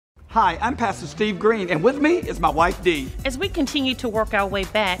Hi, I'm Pastor Steve Green, and with me is my wife, Dee. As we continue to work our way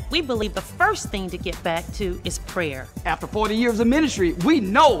back, we believe the first thing to get back to is prayer. After 40 years of ministry, we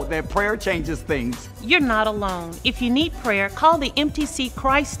know that prayer changes things. You're not alone. If you need prayer, call the MTC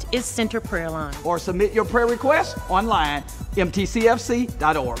Christ is Center prayer line. Or submit your prayer request online,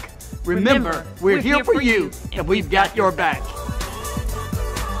 mtcfc.org. Remember, we're here for you, and we've got your back.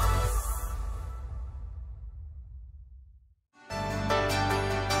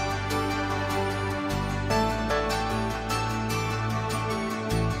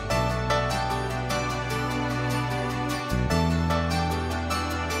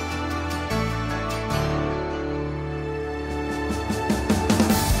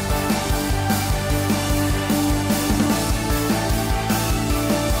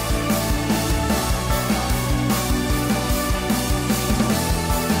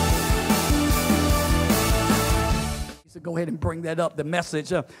 Go ahead and bring that up, the message,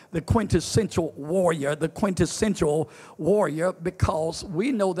 the quintessential warrior, because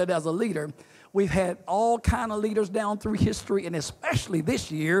we know that as a leader, we've had all kind of leaders down through history, and especially this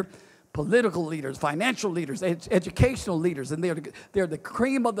year, political leaders, financial leaders, educational leaders, and they're the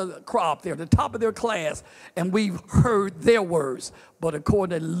cream of the crop. They're the top of their class, and we've heard their words. But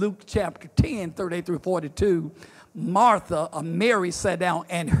according to Luke chapter 10, 38 through 42, Mary sat down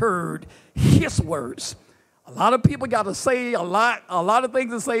and heard his words. A lot of people got to say a lot of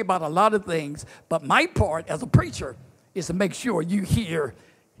things to say about a lot of things. But my part as a preacher is to make sure you hear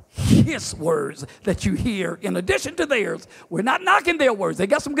his words that you hear in addition to theirs. We're not knocking their words. They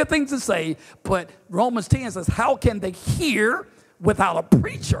got some good things to say. But Romans 10 says, how can they hear without a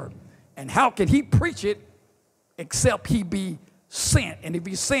preacher? And how can he preach it except he be sent? And if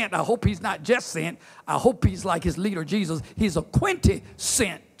he's sent, I hope he's not just sent. I hope he's like his leader, Jesus. He's a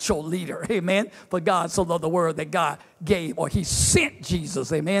quintessential leader, amen, for God so loved the world that God gave, or he sent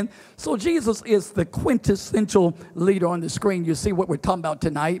Jesus, amen. So Jesus is the quintessential leader. On the screen, you see what we're talking about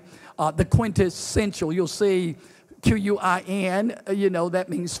tonight. The quintessential, you'll see Quin, that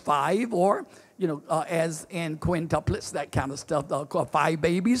means five, or as in quintuplets, that kind of stuff, five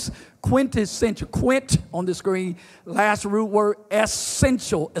babies. Quintessential, quint on the screen, last root word,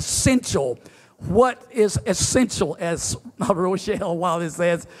 essential. What is essential, as Rochelle Wallace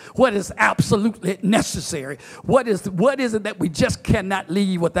says, what is absolutely necessary? What is it that we just cannot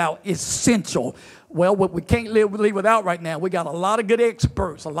leave without? Essential. Well, what we can't leave without right now, we got a lot of good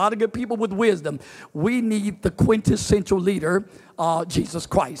experts, a lot of good people with wisdom. We need the quintessential leader, Jesus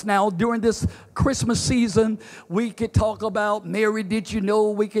Christ. Now, during this Christmas season, we could talk about Mary, did you know?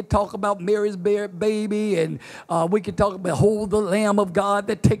 We could talk about Mary's baby, and we could talk about, behold, the Lamb of God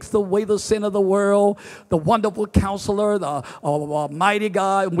that takes away the sin of the world, the wonderful counselor, the mighty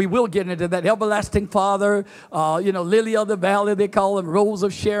God. We will get into that. Everlasting Father, Lily of the Valley, they call him, Rose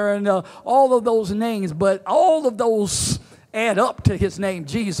of Sharon, all of those names, but all of those add up to his name,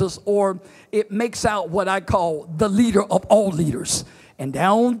 Jesus, or it makes out what I call the leader of all leaders. And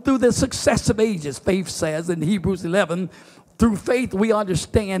down through the successive ages, faith says in Hebrews 11, through faith we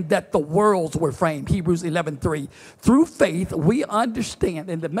understand that the worlds were framed, Hebrews 11:3. Through faith we understand,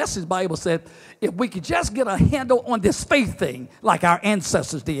 and the Message Bible said, if we could just get a handle on this faith thing, like our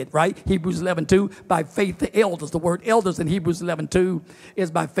ancestors did, right? Hebrews 11:2, by faith the elders. The word elders in Hebrews 11:2 is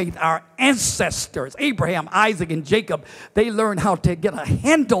by faith our ancestors. Abraham, Isaac, and Jacob, they learned how to get a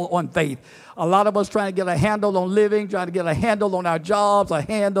handle on faith. A lot of us trying to get a handle on living, trying to get a handle on our jobs, a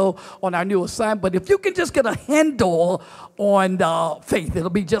handle on our new assignment. But if you can just get a handle on faith, it'll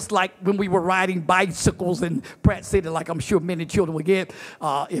be just like when we were riding bicycles in Pratt City, like I'm sure many children would get.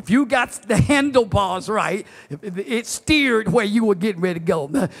 If you got the handlebars right, it steered where you were getting ready to go.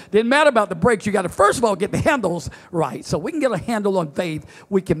 Didn't matter about the brakes. You got to, first of all, get the handles right. So we can get a handle on faith.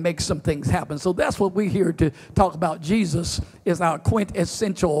 We can make some things happen. So that's what we're here to talk about. Jesus is our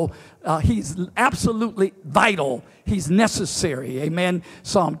quintessential. He's absolutely vital. He's necessary. Amen.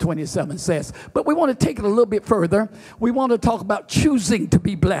 Psalm 27 says. But we want to take it a little bit further. We want to talk about choosing to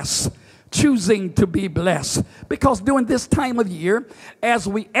be blessed. Choosing to be blessed. Because during this time of year, as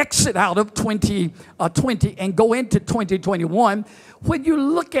we exit out of 2020 and go into 2021, when you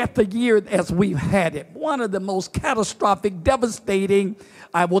look at the year as we've had it, one of the most catastrophic, devastating,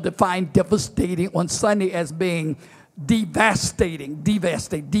 I will define devastating on Sunday as being devastating,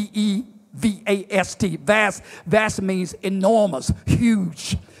 D-E-V-A-S-T. Vast means enormous,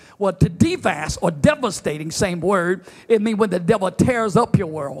 huge. Well, to devast or devastating, same word, it means when the devil tears up your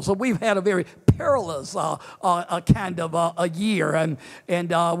world. So we've had a very perilous kind of a year, and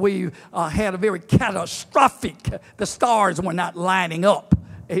we had a very catastrophic, the stars were not lining up.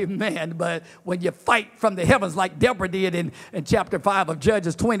 Amen. But when you fight from the heavens like Deborah did in chapter 5 of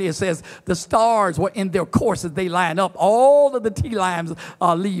Judges 20, it says the stars were in their courses. They line up. All of the tea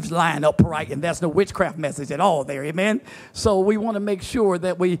leaves line up right. And that's no witchcraft message at all there. Amen. So we want to make sure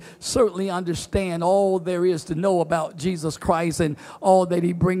that we certainly understand all there is to know about Jesus Christ and all that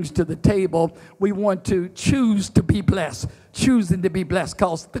he brings to the table. We want to choose to be blessed. Choosing to be blessed.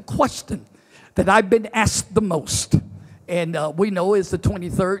 Because the question that I've been asked the most, and we know it's the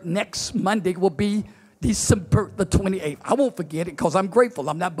 23rd. Next Monday will be December the 28th. I won't forget it because I'm grateful.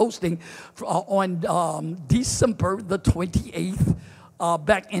 I'm not boasting. On December the 28th,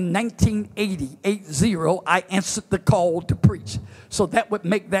 back in 1980, I answered the call to preach. So that would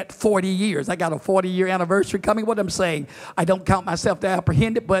make that 40 years. I got a 40-year anniversary coming. What I'm saying, I don't count myself to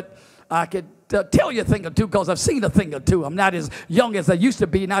apprehend it, but I could tell you a thing or two because I've seen a thing or two. I'm not as young as I used to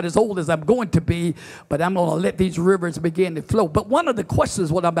be, not as old as I'm going to be, but I'm going to let these rivers begin to flow. But one of the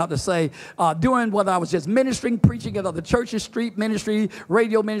questions, what I'm about to say, during what I was just ministering, preaching at other churches, street ministry,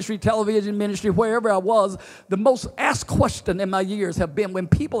 radio ministry, television ministry, wherever I was, the most asked question in my years have been when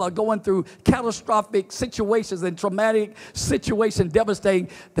people are going through catastrophic situations and traumatic situations, devastating,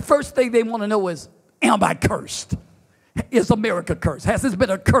 the first thing they want to know is, am I cursed? Is America cursed? Has this been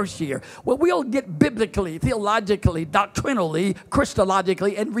a curse year? Well, we'll get biblically, theologically, doctrinally,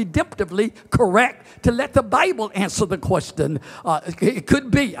 Christologically, and redemptively correct to let the Bible answer the question. It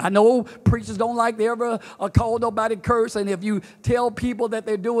could be. I know preachers don't like to ever call nobody cursed, and if you tell people that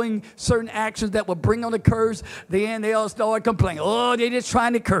they're doing certain actions that will bring on a curse, then they'll start complaining. Oh, they're just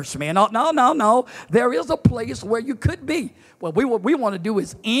trying to curse me. No. There is a place where you could be. Well, what we want to do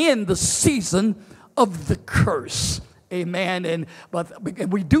is end the season of the curse. Amen. But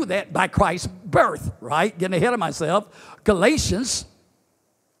we do that by Christ's birth, right? Getting ahead of myself. Galatians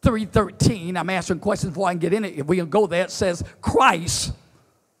 3:13. I'm answering questions before I can get in it. If we can go there, it says Christ,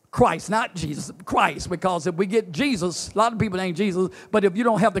 not Jesus, Christ. Because if we get Jesus, a lot of people ain't Jesus, but if you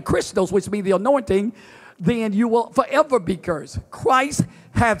don't have the Christos, which means the anointing, then you will forever be cursed. Christ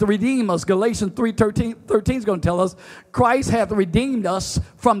hath redeemed us. Galatians 3:13 is going to tell us Christ hath redeemed us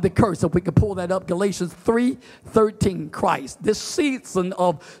from the curse. If we could pull that up, Galatians 3:13, Christ. This season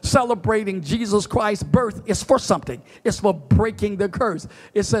of celebrating Jesus Christ's birth is for something. It's for breaking the curse.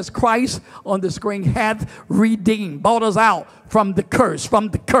 It says Christ on the screen hath redeemed, bought us out from the curse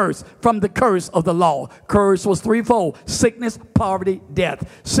of the law. Curse was threefold: sickness, poverty, death.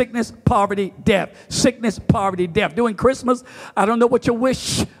 Sickness, poverty, death. Sickness, poverty, death. During Christmas, I don't know what you wish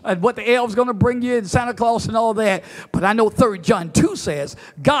and what the elves going to bring you and Santa Claus and all that, but I know 3 John 2 says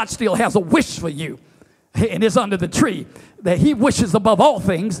God still has a wish for you, and it's under the tree, that he wishes above all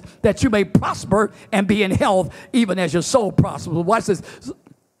things that you may prosper and be in health even as your soul prospers. Watch this.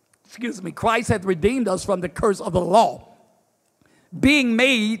 Excuse me. Christ hath redeemed us from the curse of the law. Being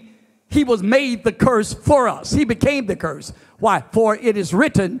made, he was made the curse for us. He became the curse. Why? For it is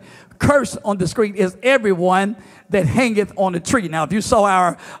written, curse on the screen is everyone that hangeth on a tree. Now, if you saw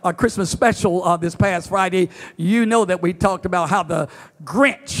our Christmas special this past Friday, you know that we talked about how the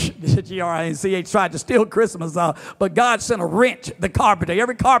Grinch, G-R-I-N-C-H, tried to steal Christmas, but God sent a wrench, the carpenter.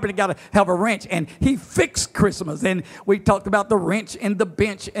 Every carpenter got to have a wrench, and he fixed Christmas. And we talked about the wrench and the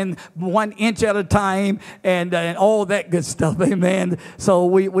bench and 1 inch at a time and all that good stuff, amen. So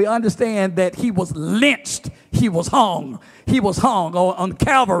we understand that he was lynched. He was hung. He was hung on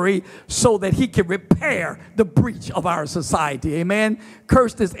Calvary so that he could repair the breach of our society. Amen.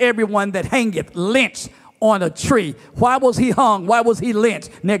 Cursed is everyone that hangeth, lynched on a tree. Why was he hung? Why was he lynched?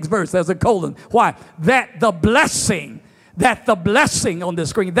 Next verse, there's a colon. Why? That the blessing on the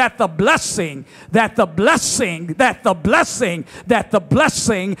screen, that the blessing,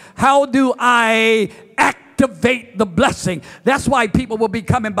 how do I activate the blessing? That's why people will be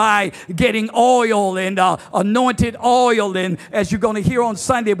coming by getting oil and anointed oil, and as you're going to hear on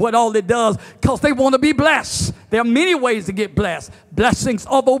Sunday what all it does, because they want to be blessed. There are many ways to get blessed. Blessings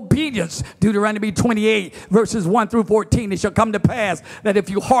of obedience. Deuteronomy 28 verses 1 through 14. It shall come to pass that if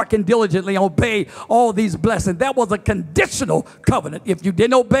you hearken diligently and obey all these blessings. That was a conditional covenant. If you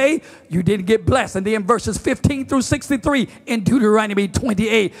didn't obey, you didn't get blessed. And then verses 15 through 63 in Deuteronomy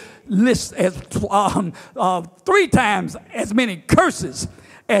 28 lists as 3 times as many curses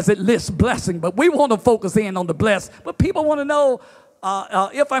as it lists blessing. But we want to focus in on the blessed. But people want to know,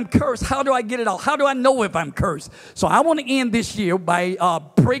 if I'm cursed, how do I get it off? How do I know if I'm cursed? So I want to end this year by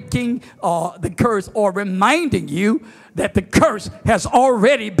breaking the curse or reminding you that the curse has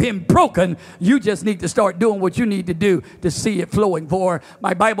already been broken. You just need to start doing what you need to do to see it flowing. For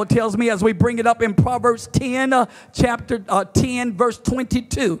my Bible tells me, as we bring it up in Proverbs 10, chapter 10, verse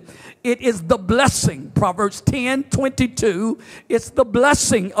 22, it is the blessing, Proverbs 10, 22, it's the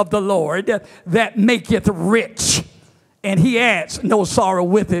blessing of the Lord that maketh rich. And he adds no sorrow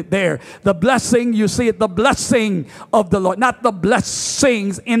with it there. The blessing, you see it, the blessing of the Lord, not the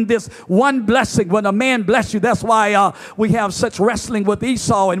blessings in this one blessing. When a man bless you, that's why we have such wrestling with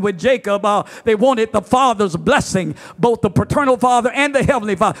Esau and with Jacob. They wanted the father's blessing, both the paternal father and the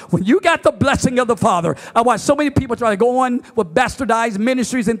heavenly father. When you got the blessing of the father, I watch so many people try to go on with bastardized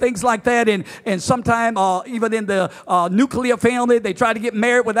ministries and things like that. And sometimes even in the nuclear family, they try to get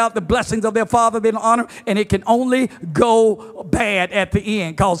married without the blessings of their father, their honor, and it can only go bad at the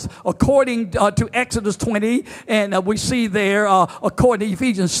end, because according to Exodus 20, and we see there according to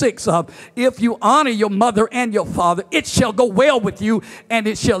Ephesians 6, if you honor your mother and your father, it shall go well with you and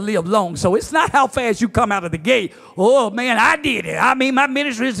it shall live long. So it's not how fast you come out of the gate. Oh man, I did it. I mean, my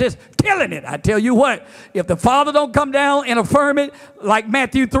ministry is just killing it. I tell you what, if the father don't come down and affirm it, like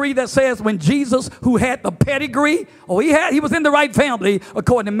Matthew 3 that says when Jesus, who had the pedigree, he was in the right family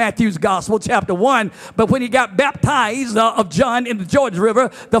according to Matthew's gospel chapter 1, but when he got baptized of John in the Jordan River,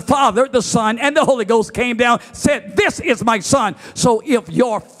 the Father, the Son, and the Holy Ghost came down, said, this is my son. So if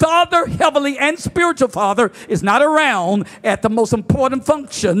your father, heavenly and spiritual father, is not around at the most important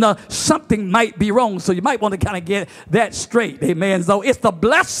function, something might be wrong. So you might want to kind of get that straight. Amen. So it's the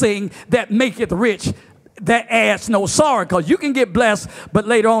blessing that maketh rich, that adds no sorrow, because you can get blessed, but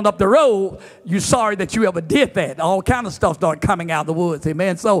later on up the road, you're sorry that you ever did that. All kind of stuff start coming out of the woods.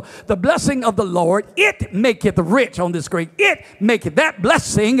 Amen. So the blessing of the Lord, it maketh rich on this screen. It maketh, that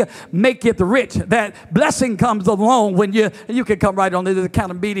blessing maketh rich. That blessing comes along when you can come right on to the kind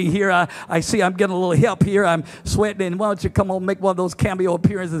of meeting here. I see I'm getting a little help here. I'm sweating. And why don't you come on, make one of those cameo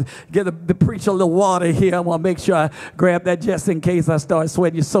appearances, get the preacher a little water here. I want to make sure I grab that just in case I start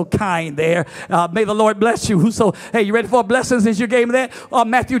sweating. You're so kind there. May the Lord bless you. So, hey, you ready for a blessing since you gave me that?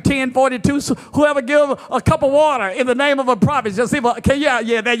 Matthew 10, 42. So whoever give a cup of water in the name of a prophet, just see, okay,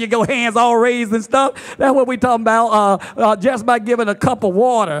 yeah, there you go, hands all raised and stuff. That's what we talking about. Just by giving a cup of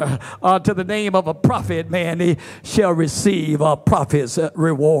water to the name of a prophet, man, he shall receive a prophet's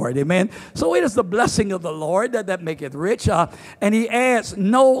reward. Amen. So it is the blessing of the Lord that maketh rich, and he adds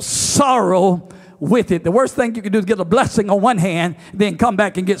no sorrow with it. The worst thing you can do is get a blessing on one hand, then come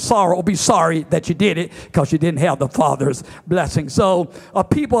back and get sorrow or be sorry that you did it because you didn't have the Father's blessing. So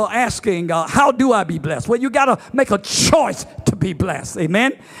people are asking, how do I be blessed? Well, you got to make a choice to be blessed.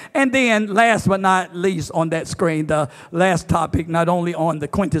 Amen. And then last but not least on that screen, the last topic, not only on the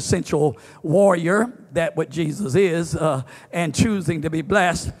quintessential warrior, that what Jesus is, and choosing to be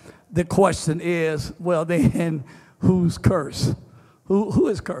blessed, the question is, well, then who's cursed? Who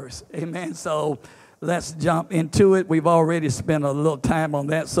is cursed? Amen. So let's jump into it. We've already spent a little time on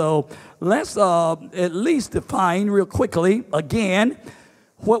that. So let's at least define real quickly again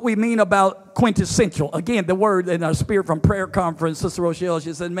what we mean about quintessential. Again, the word in our Spirit from Prayer Conference, Sister Rochelle,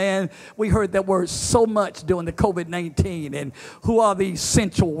 she said, man, we heard that word so much during the COVID-19. And who are the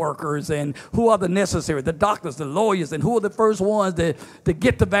essential workers and who are the necessary? The doctors, the lawyers, and who are the first ones to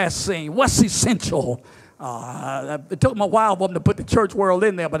get the vaccine? What's essential? It took me a while for them to put the church world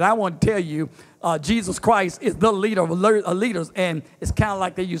in there, but I want to tell you, Jesus Christ is the leader of leaders, and it's kind of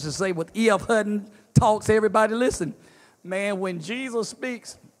like they used to say with E.F. Hutton talks, everybody listen. Man, when Jesus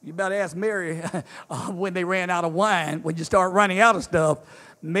speaks, you better ask Mary when they ran out of wine, when you start running out of stuff,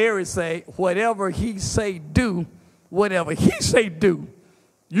 Mary say, whatever he say do, whatever he say do,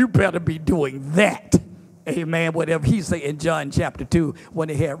 you better be doing that. Amen. Whatever he say in John chapter 2 when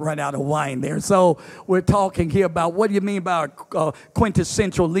they had run out of wine there. So we're talking here about what do you mean by a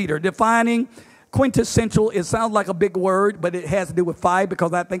quintessential leader? Defining quintessential, it sounds like a big word, but it has to do with 5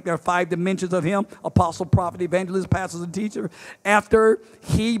 because I think there are 5 dimensions of him: apostle, prophet, evangelist, pastor, and teacher. After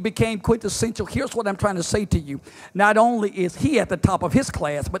he became quintessential, here's what I'm trying to say to you. Not only is he at the top of his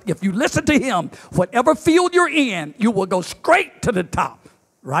class, but if you listen to him, whatever field you're in, you will go straight to the top.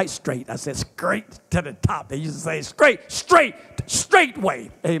 Right, straight. I said straight to the top. They used to say straight way.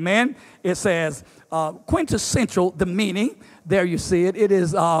 Amen. It says quintessential, the meaning. There you see it. It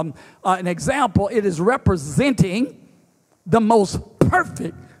is an example. It is representing the most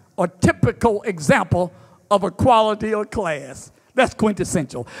perfect or typical example of a quality or class. That's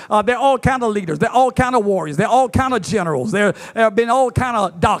quintessential. They're all kind of leaders. They're all kind of warriors. They're all kind of generals. There have been all kind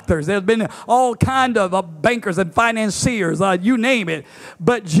of doctors. There's been all kind of bankers and financiers, you name it.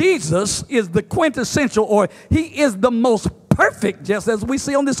 But Jesus is the quintessential, or he is the most perfect, just as we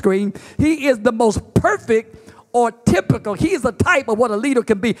see on the screen. He is the most perfect or typical. He's a type of what a leader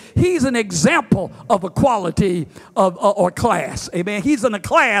can be. He's an example of a quality of or class. Amen. He's in a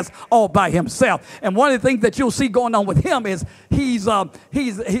class all by himself. And one of the things that you'll see going on with him is he's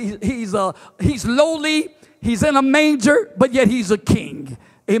lowly. He's in a manger, but yet he's a king.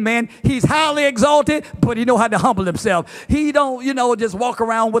 Amen. He's highly exalted, but he know how to humble himself. He don't, just walk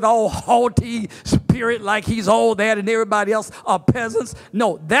around with all haughty spirit like he's all that and everybody else are peasants.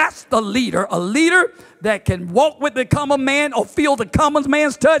 No, that's the leader. A leader that can walk with the common man or feel the common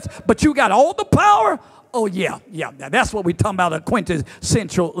man's touch, but you got all the power. Oh, yeah. Now, that's what we're talking about, a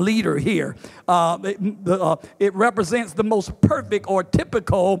quintessential leader here. It represents the most perfect or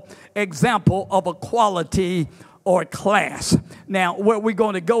typical example of a quality or class. Now, where we're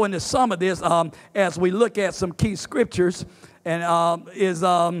going to go into some of this as we look at some key scriptures, and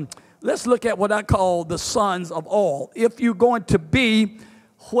let's look at what I call the sons of all. If you're going to be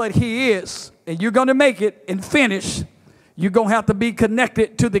what he is, and you're going to make it and finish, you're going to have to be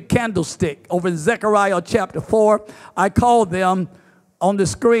connected to the candlestick. Over in Zechariah chapter 4, I call them on the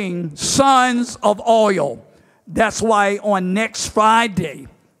screen sons of oil. That's why on next Friday,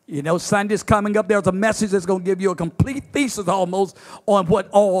 Sunday's coming up. There's a message that's going to give you a complete thesis almost on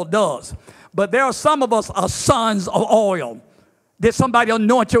what oil does. But there are some of us are sons of oil. Did somebody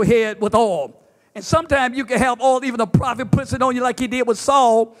anoint your head with oil? And sometimes you can have oil, even a prophet puts it on you like he did with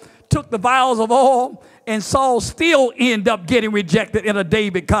Saul, took the vials of oil, and Saul still ended up getting rejected in a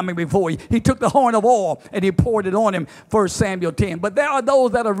David coming before you. He took the horn of oil and he poured it on him, 1 Samuel 10. But there are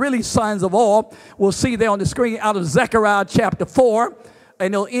those that are really sons of oil. We'll see there on the screen out of Zechariah chapter 4.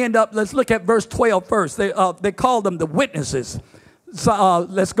 And they'll end up, let's look at verse 12 first. They call them the witnesses. So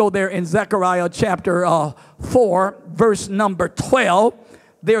let's go there in Zechariah chapter 4, verse number 12.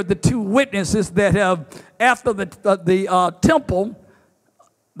 They're the two witnesses that have, after the temple,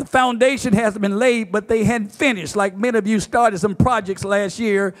 the foundation has been laid, but they hadn't finished. Like many of you started some projects last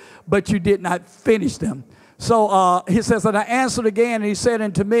year, but you did not finish them. So he says, and I answered again, and he said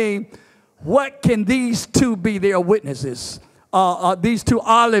unto me, what can these two be? They are witnesses. These two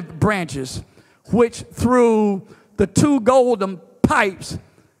olive branches, which through the two golden pipes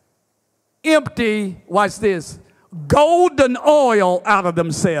empty, watch this, golden oil out of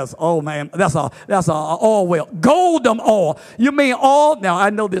themselves. Oh man, that's a oil well. Golden oil. You mean oil? Now I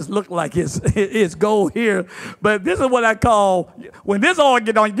know this look like it's gold here, but this is what I call, when this oil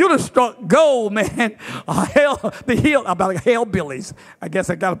get on, you done struck gold, man. About hellbillies. I guess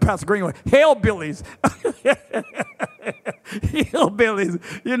I got a Pastor Greenway. Hellbillies. Hillbillies,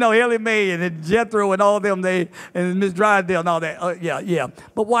 Ellie Mae and Jethro and all them, and Miss Drysdale and all that. Yeah.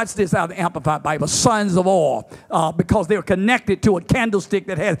 But watch this out of the Amplified Bible. Sons of oil, because they were connected to a candlestick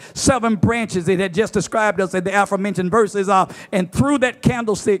that had 7 branches. It had just described us in the aforementioned verses. And through that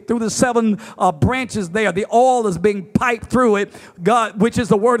candlestick, through the 7 branches there, the oil is being piped through it. God, which is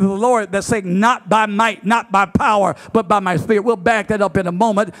the word of the Lord that's saying, not by might, not by power, but by my spirit. We'll back that up in a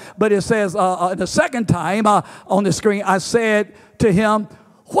moment. But it says the second time on the screen, I said to him,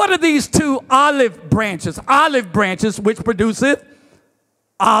 what are these two olive branches? Olive branches, which produceth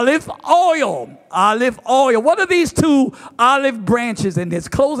olive oil. Olive oil. What are these two olive branches? And as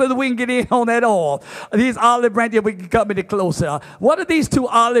close as we can get in on that oil, these olive branches, we can come in closer. What are these two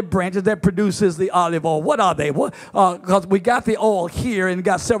olive branches that produces the olive oil? What are they? Because we got the oil here and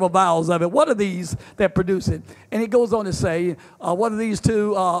got several vials of it. What are these that produce it? And it goes on to say, what are these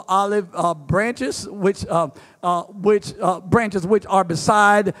two olive branches, which branches which are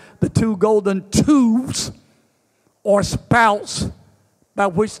beside the two golden tubes or spouts, by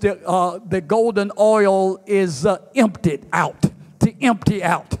which the golden oil is emptied out, to empty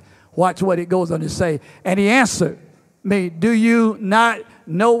out. Watch what it goes on to say. And he answered me, do you not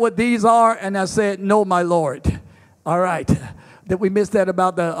know what these are? And I said, no, my Lord. All right. Did we miss that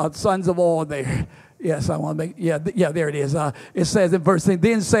about the sons of oil there? Yes, I want to make, yeah, there it is. It says in verse 10,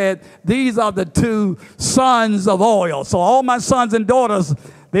 then said, these are the two sons of oil. So all my sons and daughters,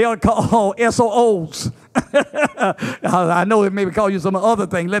 they are called SOOs. I know it maybe call you some other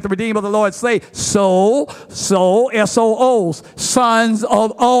thing. Let the Redeemer of the Lord say, so, SOOs, sons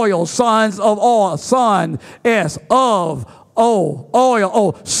of oil, sons of oil, son, S, of, O,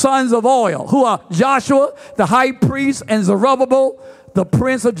 oil, sons of oil, who are Joshua, the high priest, and Zerubbabel, the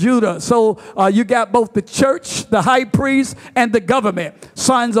prince of Judah. So you got both the church, the high priest, and the government.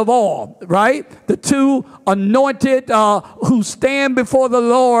 sons of all, right? The two anointed who stand before the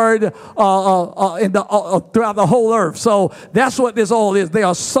Lord throughout the whole earth. So that's what this all is. They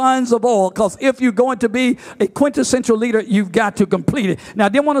are sons of all, because if you're going to be a quintessential leader, you've got to complete it. Now, I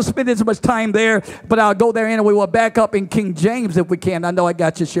didn't want to spend as much time there, but I'll go there anyway. We'll back up in King James if we can. I know I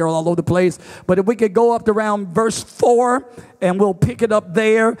got you, Cheryl, all over the place. But if we could go up to around verse 4, and we'll pick it up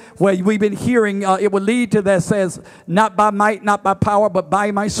there where we've been hearing. It will lead to that says, not by might, not by power, but by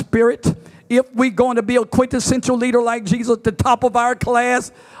my spirit. If we're going to be a quintessential leader like Jesus at the top of our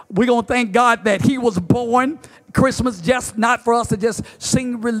class, we're going to thank God that he was born. Christmas, just not for us to just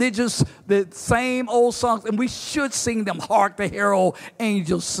sing religious, the same old songs, and we should sing them. Hark the herald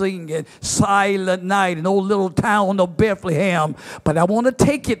angels singing, Silent Night, in old little town of Bethlehem. But I want to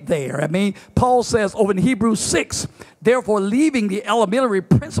take it there. I mean, Paul says over in Hebrews 6, therefore, leaving the elementary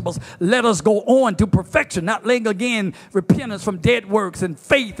principles, let us go on to perfection, not laying again repentance from dead works and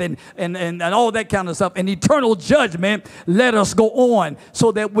faith and all that kind of stuff, and eternal judgment. Let us go on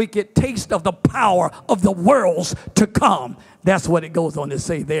so that we get taste of the power of the worlds to come. That's what it goes on to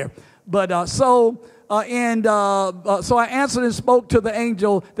say there. But so I answered and spoke to the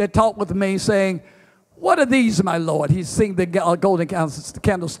angel that talked with me, saying, what are these, my Lord? He's seeing the golden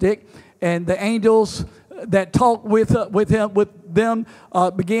candlestick, and the angels that talked with them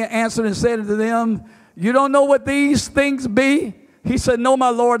began answering and said to them, you don't know what these things be? He said, no, my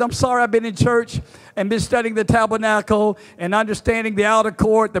Lord, I'm sorry. I've been in church and been studying the tabernacle and understanding the outer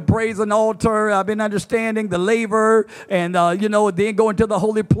court, the brazen altar. I've been understanding the laver and, then going to the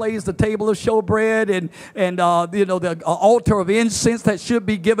holy place, the table of showbread and the altar of incense that should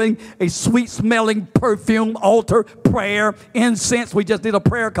be giving a sweet smelling perfume, altar, prayer, incense. We just did a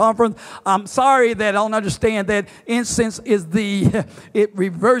prayer conference. I'm sorry that I don't understand that incense is it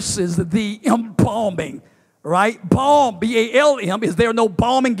reverses the embalming. Right? Balm, B-A-L-M. Is there no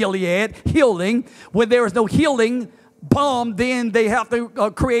balm in Gilead? Healing. When there is no healing, balm, then they have to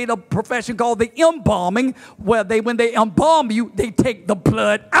create a profession called the embalming, where when they embalm you, they take the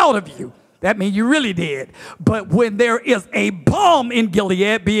blood out of you. That means you really did. But when there is a balm in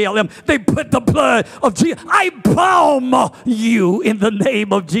Gilead, B-L-M, they put the blood of Jesus. I balm you in the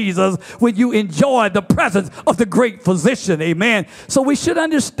name of Jesus when you enjoy the presence of the great physician. Amen. So we should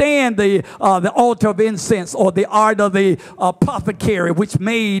understand the altar of incense, or the art of the apothecary, which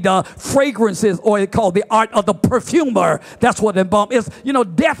made fragrances, or it's called the art of the perfumer. That's what embalm is. You know,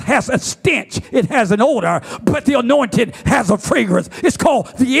 death has a stench. It has an odor, but the anointed has a fragrance. It's called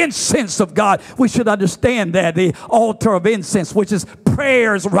the incense of God. We should understand that the altar of incense, which is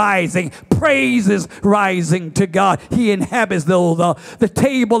prayers rising, praises rising to God. He inhabits those. The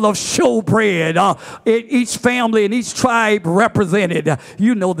table of showbread, each family and each tribe represented.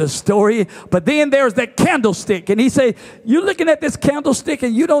 You know the story. But then there's that candlestick, and he said, you're looking at this candlestick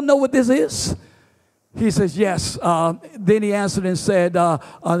and you don't know what this is? He says, yes. Then he answered and said to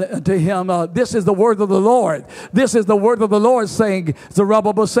him, this is the word of the Lord. This is the word of the Lord, saying,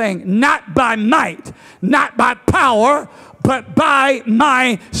 Zerubbabel saying, not by might, not by power, but by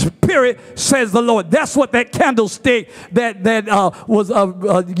my spirit, says the Lord. That's what that candlestick that was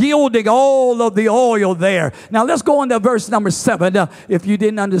yielding all of the oil there. Now let's go on to verse number 7. If you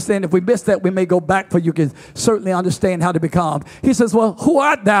didn't understand, if we missed that, we may go back, for you can certainly understand how to become. He says, well, who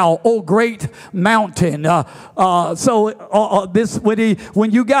art thou, O great mountain? When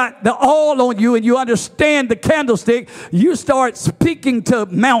you got the oil on you and you understand the candlestick, you start speaking to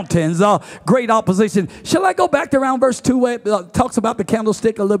mountains. Great opposition. Shall I go back to around verse 2 where it talks about the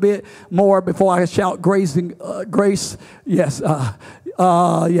candlestick a little bit more before I shout grace? Grace. Yes.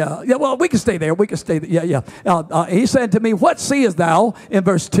 Well, we can stay there. We can stay there. He said to me, what seest thou? In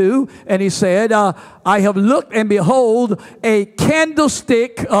verse 2. And he said, I have looked, and behold, a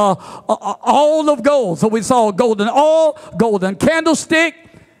candlestick all of gold. So we saw golden oil, golden candlestick,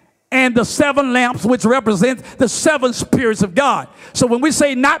 and the 7 lamps, which represent the 7 spirits of God. So when we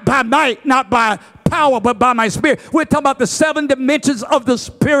say not by might, not by power, but by my spirit, we're talking about the 7 dimensions of the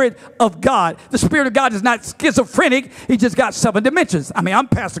Spirit of God. The Spirit of God is not schizophrenic. He just got 7 dimensions. I mean, I'm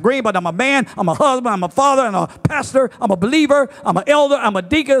Pastor Green, but I'm a man, I'm a husband, I'm a father, I'm a pastor, I'm a believer, I'm an elder, I'm a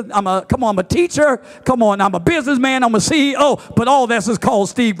deacon, I'm a teacher, I'm a businessman, I'm a CEO, but all this is called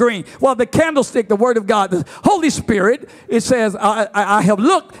Steve Green. Well, the candlestick, the Word of God, the Holy Spirit, it says, I have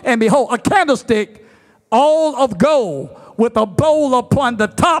looked, and behold, a candlestick all of gold, with a bowl upon the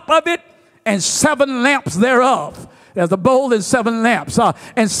top of it, and 7 lamps thereof. There's a bowl and 7 lamps,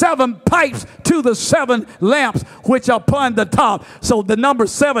 and 7 pipes to the 7 lamps which are upon the top. So the number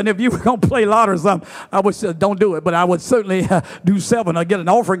 7, if you were going to play lottery or something, I would say, don't do it, but I would certainly do 7 or get an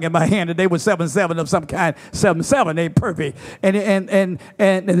offering in my hand, and they were 7, 7 of some kind, 7, 7, they perfect. And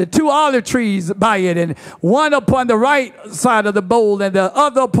the 2 olive trees by it, and one upon the right side of the bowl, and the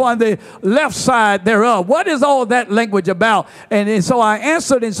other upon the left side thereof. What is all that language about? And so I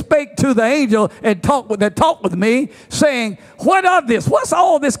answered and spake to the angel and talked with me, saying, what of this? What's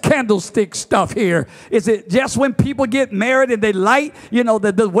all this candlestick stuff here? Is it just when people get married and they light,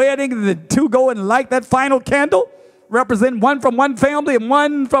 the wedding, the 2 go and light that final candle? Represent one from one family and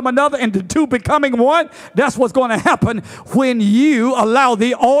one from another, and the 2 becoming one? That's what's going to happen when you allow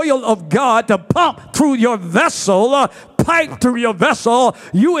the oil of God to pump through your vessel, pipe through your vessel.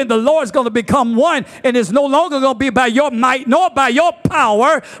 You and the Lord is going to become one, and it's no longer going to be by your might nor by your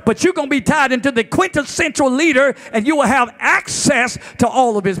power, but you're going to be tied into the quintessential leader, and you will have access to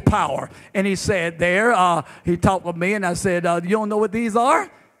all of his power. And he said he talked with me, and I said, you don't know what these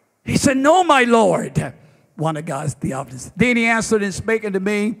are? He said, no, my Lord. One of God's theophanies. Then he answered and spake unto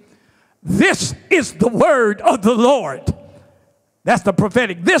me, this is the word of the Lord. That's the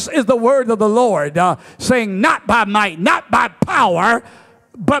prophetic. This is the word of the Lord, saying, not by might, not by power,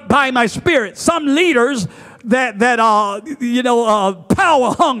 but by my spirit. Some leaders that are,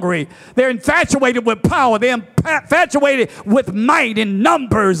 power hungry. They're infatuated with power. They're infatuated with might and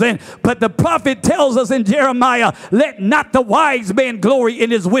numbers. But the prophet tells us in Jeremiah, let not the wise man glory in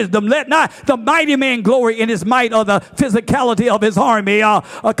his wisdom. Let not the mighty man glory in his might or the physicality of his army.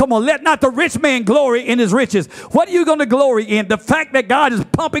 Come on, let not the rich man glory in his riches. What are you going to glory in? The fact that God is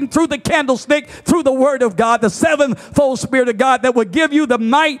pumping through the candlestick, through the word of God, the 7-fold Spirit of God that will give you the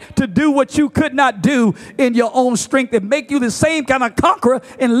might to do what you could not do in your own strength, and make you the same kind of conqueror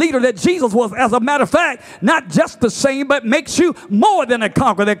and leader that Jesus was. As a matter of fact, not just the same, but makes you more than a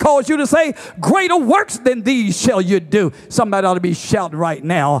conqueror, that calls you to say, greater works than these shall you do. Somebody ought to be shouting right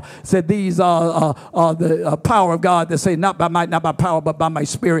now, said these are the power of God that say, not by might, not by power, but by my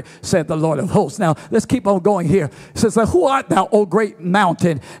spirit, said the Lord of hosts. Now, let's keep on going here. It says, who art thou, O great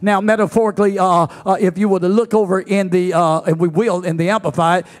mountain? Now, metaphorically, if you were to look over in the, and we will in the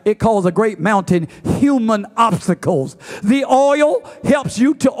Amplified, it calls a great mountain human obstacles. The oil helps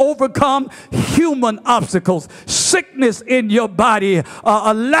you to overcome human obstacles. Sickness in your body,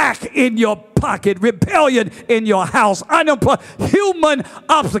 a lack in your pocket, rebellion in your house, unemployment, human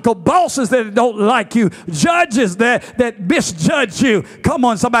obstacle, bosses that don't like you, judges that misjudge you. Come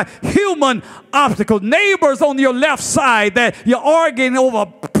on, somebody. Human obstacle. Neighbors on your left side that you're arguing over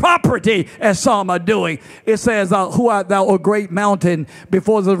property, as some are doing. It says, who art thou, O great mountain,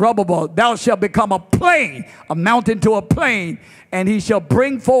 before Zerubbabel? Thou shalt become a plain, a mountain to a plain, and he shall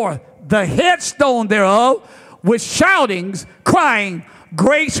bring forth the headstone thereof with shoutings, crying,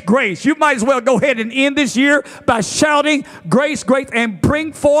 grace, grace. You might as well go ahead and end this year by shouting grace, grace, and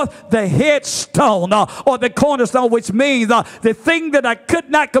bring forth the headstone or the cornerstone, which means the thing that I could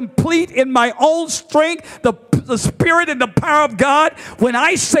not complete in my own strength, the Spirit and the power of God. When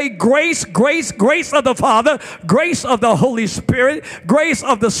I say grace, grace, grace of the Father, grace of the Holy Spirit, grace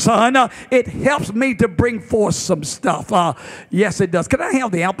of the Son, it helps me to bring forth some stuff. Yes, it does. Can I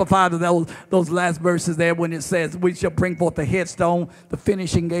have the Amplified of those last verses there when it says, we shall bring forth the headstone, the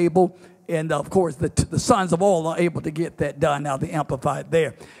finishing gable, and of course the sons of all are able to get that done. Now the Amplified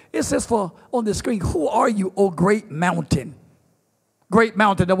there. It says on the screen, who are you, O great mountain? Great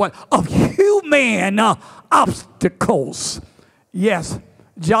mountain of what? Of human obstacles. Yes,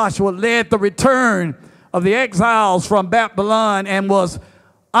 Joshua led the return of the exiles from Babylon and was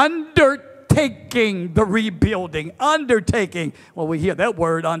undertaking the rebuilding. Undertaking. Well, we hear that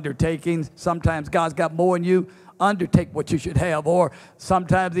word, undertaking. Sometimes God's got more in you. Undertake what you should have. Or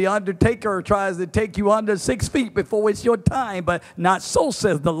sometimes the undertaker tries to take you under 6 feet before it's your time, but not so,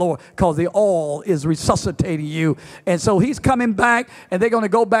 says the Lord, because the oil is resuscitating you. And so he's coming back, and they're going to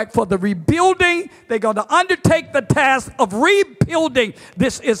go back for the rebuilding. They're going to undertake the task of rebuilding.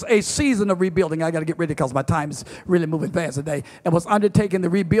 This is a season of rebuilding. I got to get ready because my time is really moving fast today. And was undertaking the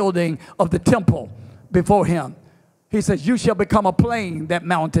rebuilding of the temple before him. He says, you shall become a plain, that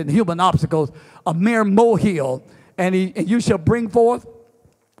mountain, human obstacles, a mere molehill, and you shall bring forth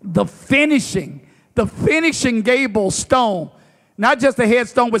the finishing gable stone. Not just a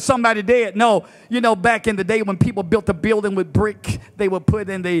headstone with somebody dead. No, you know, back in the day when people built a building with brick, they would put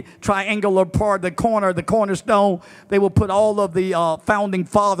in the triangular part, the cornerstone. They would put all of the founding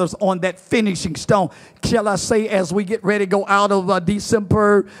fathers on that finishing stone. Shall I say, as we get ready to go out of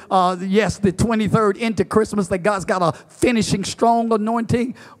December, yes, the 23rd into Christmas, that God's got a finishing strong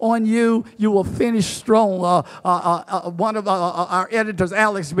anointing on you. You will finish strong. One of our editors,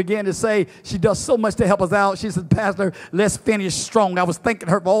 Alex, began to say she does so much to help us out. She said, Pastor, let's finish strong. I was thanking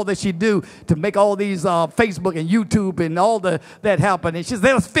her for all that she do to make all these Facebook and YouTube and all that happen. And she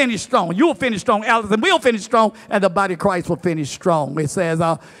said, let's finish strong. You'll finish strong, Alex, and we'll finish strong, and the body of Christ will finish strong. It says,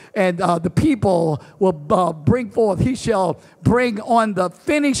 and the people will bring forth, he shall bring on the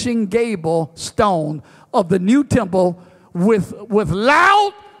finishing gable stone of the new temple with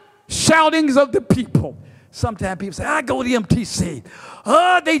loud shoutings of the people. Sometimes people say, I go to MTC.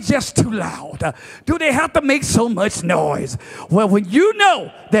 Oh, they just too loud. Do they have to make so much noise? Well, when you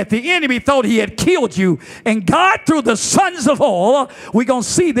know that the enemy thought he had killed you, and God through the sons of all, we're going to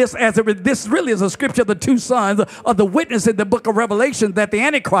see this as this really is a scripture of the two sons of the witness in the book of Revelation, that the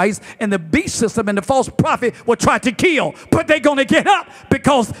Antichrist and the beast system and the false prophet will try to kill. But they're going to get up,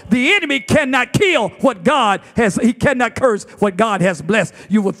 because the enemy cannot kill what God has. He cannot curse what God has blessed.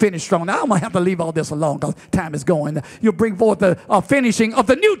 You will finish strong. Now, I'm going to have to leave all this alone because time is going. You'll bring forth the finishing of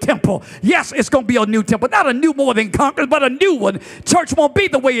the new temple. Yes, it's going to be a new temple. Not a new more than conquerors, but a new one. Church won't be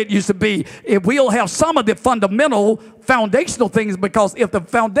the way it used to be. It will have some of the fundamental foundational things, because if the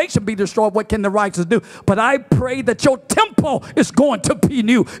foundation be destroyed, what can the righteous do? But I pray that your temple is going to be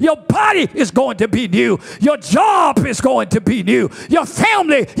new. Your body is going to be new. Your job is going to be new. Your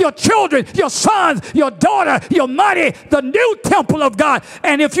family, your children, your sons, your daughter, your money, the new temple of God.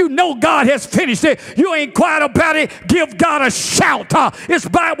 And if you know God has finished it, you ain't quiet about it. Give God a shout. It's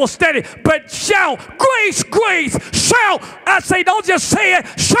Bible study, but shout, grace, grace, shout. I say, don't just say it.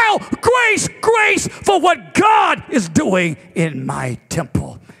 Shout, grace, grace for what God is doing in my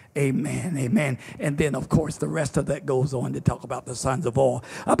temple. Amen, amen. And then, of course, the rest of that goes on to talk about the sons of all.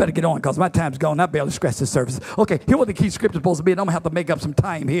 I better get on because my time's gone. I barely scratched the surface. Okay, here are the key scriptures supposed to be, and I'm going to have to make up some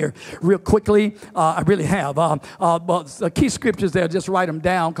time here real quickly. I really have. But the key scriptures there, just write them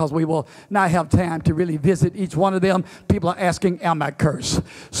down because we will not have time to really visit each one of them. People are asking, am I cursed?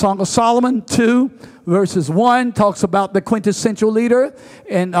 Song of Solomon 2. Verses 1 talks about the quintessential leader,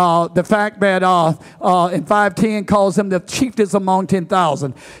 and the fact that in 5:10 calls him the chiefest among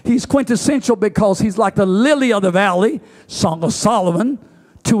 10,000. He's quintessential because he's like the lily of the valley, Song of Solomon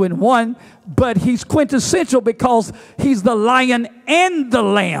 2 and 1. But he's quintessential because he's the lion and the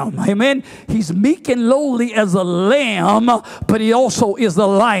lamb. Amen. He's meek and lowly as a lamb, but he also is the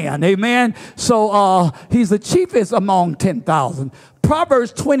lion. Amen. So he's the chiefest among 10,000.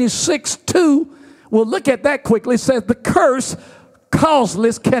 Proverbs 26:2. We'll look at that quickly. It says the curse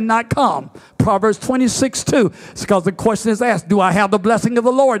causeless cannot come. Proverbs 26:2. It's because the question is asked, do I have the blessing of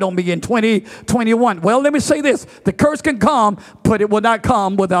the Lord on me in 2021? Well, let me say this. The curse can come, but it will not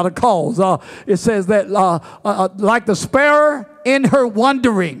come without a cause. It says that like the sparrow in her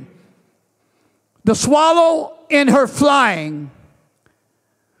wandering, the swallow in her flying,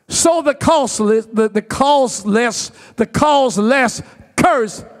 so the causeless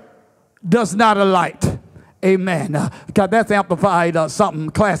curse does not alight. Amen. God, that's amplified something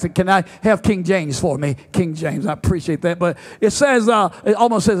classic. Can I have King James for me? King James, I appreciate that. But it says, it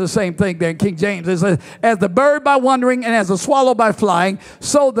almost says the same thing there in King James. It says, as the bird by wandering and as the swallow by flying,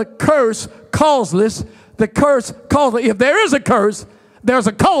 so the curse causeless, if there is a curse, there's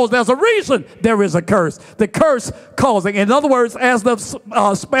a cause, there's a reason there is a curse. The curse causing. In other words, as the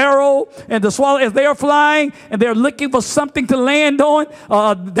sparrow and the swallow, as they are flying and they're looking for something to land on,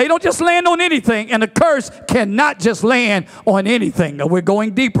 they don't just land on anything. And the curse cannot just land on anything. Now, we're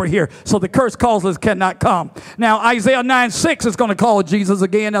going deeper here. So the curse causeless cannot come. Now, Isaiah 9:6 is going to call Jesus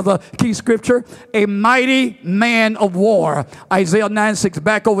again as a key scripture, a mighty man of war. Isaiah 9:6,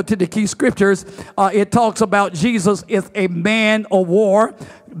 back over to the key scriptures. It talks about Jesus is a man of war.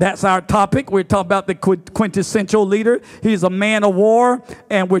 That's our topic. We're talking about the quintessential leader. He's a man of war,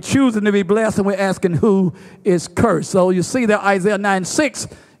 and we're choosing to be blessed, and we're asking who is cursed. So you see that Isaiah 9:6,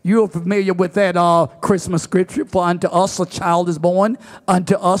 you're familiar with that Christmas scripture. For unto us a child is born,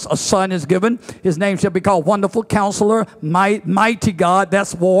 unto us a son is given. His name shall be called Wonderful Counselor, Mighty God.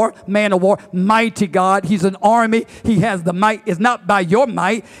 That's war, man of war, mighty God. He's an army. He has the might. It's not by your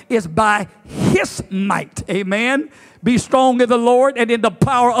might, it's by his might. Amen. Be strong in the Lord and in the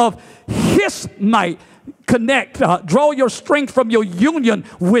power of his might. Connect. Draw your strength from your union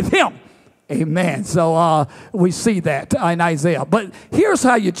with him. Amen. So we see that in Isaiah. But here's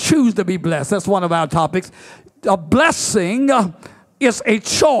how you choose to be blessed. That's one of our topics. A blessing is a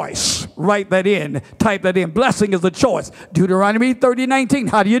choice. Write that in. Type that in. Blessing is a choice. Deuteronomy 30:19.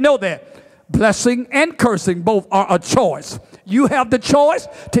 How do you know that? Blessing and cursing both are a choice. You have the choice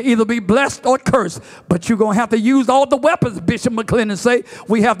to either be blessed or cursed, but you're going to have to use all the weapons, Bishop McClendon say.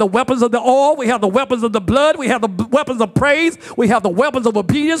 We have the weapons of the oil, we have the weapons of the blood, we have the weapons of praise, we have the weapons of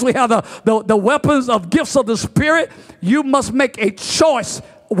obedience, we have the weapons of gifts of the Spirit. You must make a choice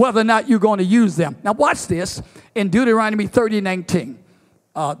whether or not you're going to use them. Now watch this in Deuteronomy 30:19.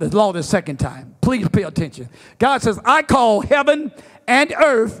 The law the second time. Please pay attention. God says, I call heaven and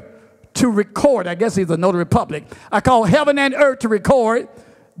earth to record. I guess he's a notary public. I call heaven and earth to record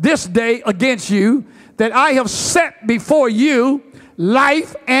this day against you that I have set before you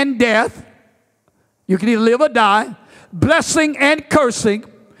life and death. You can either live or die, blessing and cursing.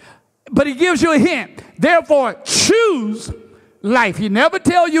 But he gives you a hint. Therefore, choose life. He never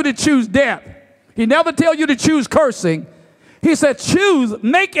tell you to choose death. He never tell you to choose cursing. He said, choose,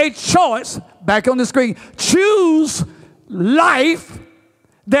 make a choice. Back on the screen. Choose life,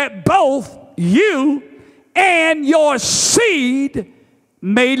 that both you and your seed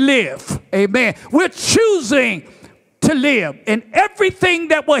may live. Amen. We're choosing to live, and everything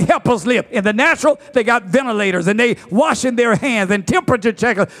that will help us live. In the natural, they got ventilators and they washing their hands and temperature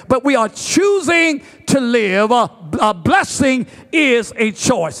checkers, but we are choosing to live. A blessing is a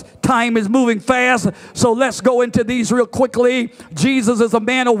choice. Time is moving fast, so let's go into these real quickly. Jesus is a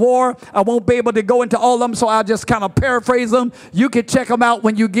man of war. I won't be able to go into all of them, so I'll just kind of paraphrase them. You can check them out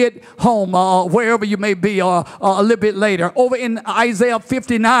when you get home, wherever you may be, a little bit later. Over in Isaiah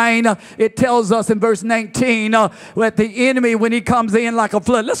 59, it tells us in verse 19 that the enemy, when he comes in like a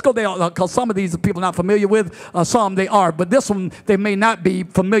flood. Let's go there, because some of these people are not familiar with, some they are, but this one they may not be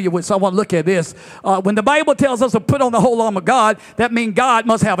familiar with, so I want to look at this. When the Bible tells us to put on the whole armor of God, that means God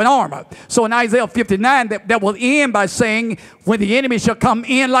must have an armor. So in Isaiah 59, that will end by saying, when the enemy shall come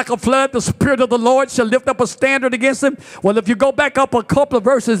in like a flood, the Spirit of the Lord shall lift up a standard against him. Well, if you go back up a couple of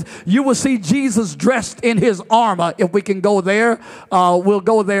verses, you will see Jesus dressed in his armor. If we can go there, we'll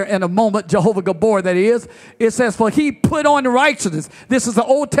go there in a moment. Jehovah Gabor, that is. It says, for he put on righteousness. This is the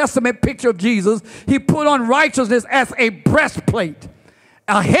Old Testament picture of Jesus. He put on righteousness as a breastplate,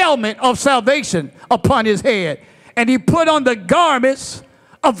 a helmet of salvation upon his head. And he put on the garments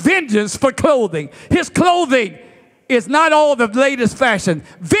of vengeance for clothing. His clothing is not all the latest fashion.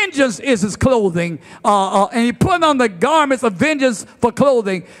 Vengeance is his clothing. And he put on the garments of vengeance for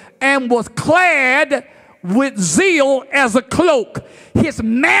clothing and was clad with zeal as a cloak. His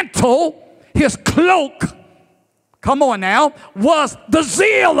mantle, his cloak, come on now, was the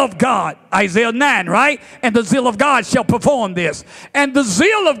zeal of God. Isaiah 9, right? And the zeal of God shall perform this. And the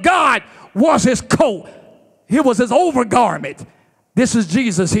zeal of God was his coat. It was his overgarment. This is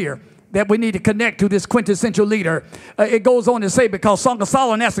Jesus here that we need to connect to, this quintessential leader. It goes on to say, because Song of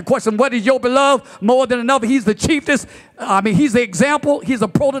Solomon asked the question, what is your beloved more than another? He's the chiefest. He's the example. He's a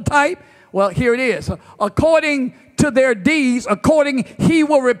prototype. Well, here it is. According to their deeds, he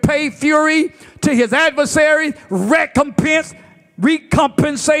will repay fury to his adversary,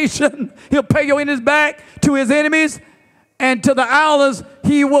 recompensation. He'll pay you in his back to his enemies, and to the hours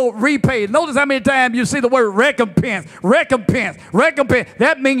he will repay. Notice how many times you see the word recompense, recompense, recompense.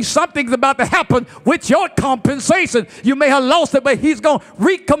 That means something's about to happen with your compensation. You may have lost it, but he's going to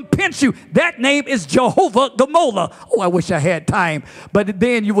recompense you. That name is Jehovah Gamola. Oh, I wish I had time. But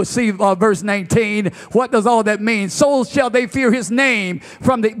then you will see verse 19. What does all that mean? So shall they fear his name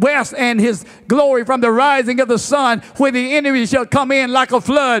from the west, and his glory from the rising of the sun, when the enemy shall come in like a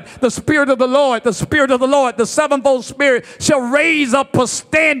flood. The Spirit of the Lord, the Spirit of the Lord, the sevenfold Spirit shall raise up a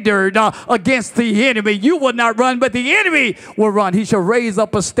standard against the enemy. You will not run, but the enemy will run. He shall raise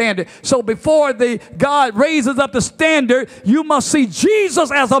up a standard. So before God raises up the standard, you must see Jesus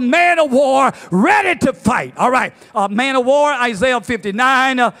as a man of war ready to fight. All right, man of war, Isaiah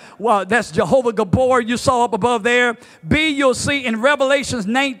 59. Well, that's Jehovah Gabor you saw up above there. B, you'll see in Revelations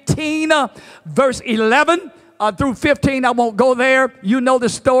 19, verse 11. Through 15, I won't go there. You know the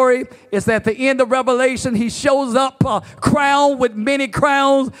story. It's at the end of Revelation. He shows up crowned with many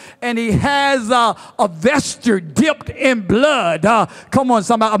crowns, and he has a vesture dipped in blood. Come on,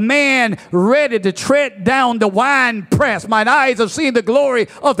 somebody. A man ready to tread down the wine press. Mine eyes have seen the glory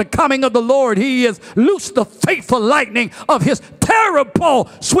of the coming of the Lord. He has loosed the faithful lightning of his terrible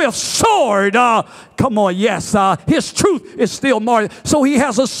swift sword. Come on, yes. His truth is still more. So he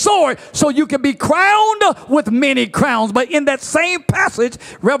has a sword, so you can be crowned with with many crowns. But in that same passage,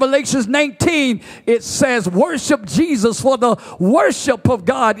 Revelations 19, it says, worship Jesus, for the worship of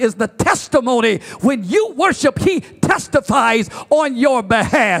God is the testimony. When you worship, he testifies on your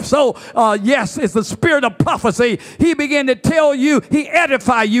behalf. So, yes, it's the spirit of prophecy. He began to tell you, he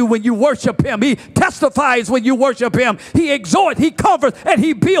edifies you when you worship him. He testifies when you worship him. He exhorts, he comforts, and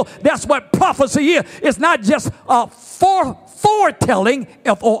he builds. That's what prophecy is. It's not just foretelling,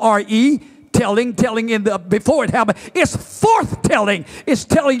 F-O-R-E, telling in the before it happened. It's forthtelling. It's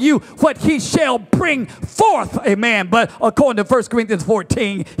telling you what he shall bring forth. Amen. But according to 1 Corinthians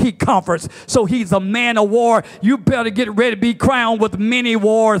 14, he comforts. So he's a man of war. You better get ready to be crowned with many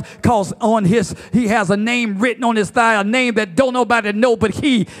wars, because on he has a name written on his thigh, a name that don't nobody know but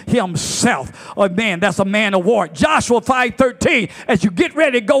he himself. Oh man, that's a man of war. Joshua 5:13, as you get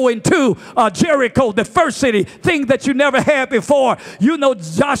ready to go into Jericho, the first city, things that you never had before. You know,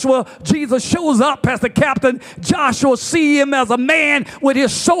 Joshua, Jesus shows up as the captain. Joshua see him as a man with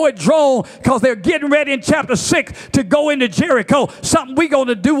his sword drawn, because they're getting ready in chapter 6 to go into Jericho. Something we're going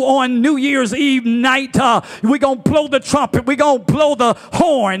to do on New Year's Eve night. We're going to blow the trumpet. We're going to blow the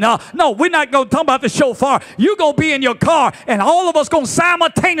horn. No, we're not going to talk about the shofar. You're going to be in your car, and all of us going to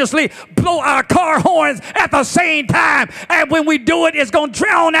simultaneously blow our car horns at the same time. And when we do it, it's going to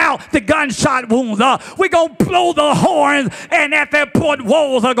drown out the gunshot wounds. We're going to blow the horns, and at that point,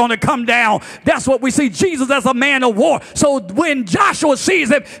 walls are going to come down. That's what we see Jesus as a man of war. So when Joshua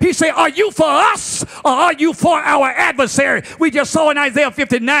sees him, he said, are you for us or are you for our adversary? We just saw in Isaiah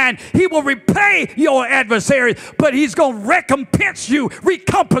 59, he will repay your adversary, but he's going to recompense you,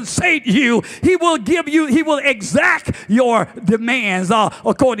 recompensate you. He will give you, he will exact your demands,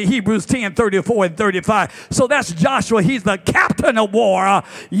 according to Hebrews 10, 34 and 35. So that's Joshua. He's the captain of war.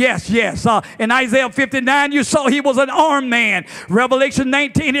 Yes. In Isaiah 59, you saw he was an armed man. Revelation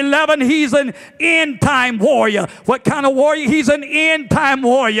 19:11, he's an end-time warrior. What kind of warrior? He's an end-time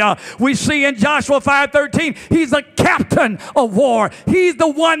warrior. We see in Joshua 5:13, he's a captain of war. He's the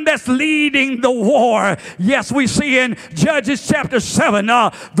one that's leading the war. Yes, we see in Judges chapter 7,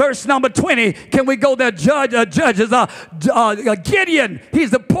 verse number 20. Can we go there? Judges. Gideon,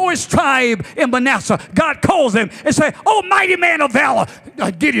 he's the poorest tribe in Manasseh. God calls him and says, oh, mighty man of valor.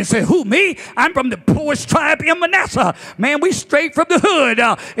 Gideon said, who, me? I'm from the poorest tribe in Manasseh. Man, we straight from the hood.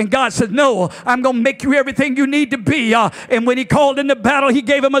 And God said, no, I'm going to make you everything you need to be. And when he called in the battle, he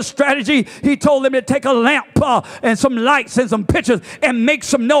gave him a strategy. He told him to take a lamp and some lights and some pictures and make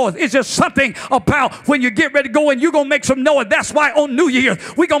some noise. It's just something about when you get ready to go in, you're going to make some noise. That's why on New Year's,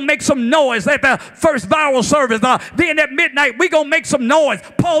 we're going to make some noise at the first viral service. Then at midnight, we're going to make some noise.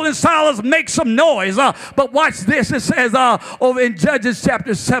 Paul and Silas make some noise. But watch this. It says over in Judges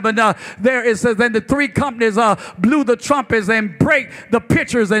chapter 7, there it says, then the three companies blew the trumpets and break the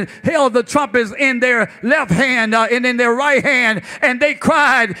pitchers and held the trumpets in their left hand and in their right hand. And they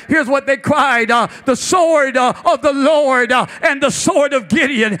cried, here's what they cried, the sword of the Lord and the sword of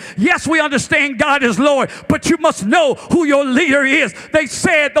Gideon. Yes, we understand God is Lord, but you must know who your leader is. They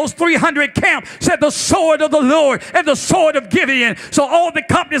said, those 300 camps said the sword of the Lord and the sword of Gideon. So all the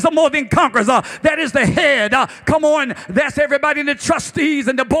companies are more than conquerors. That is the head. Come on, that's everybody in the trustees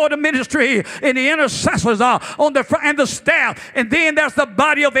and the board of ministry and the intercessors on the front and the staff. And then there's the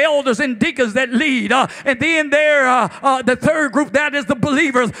body of elders and deacons that lead. And then there, the third group, that is the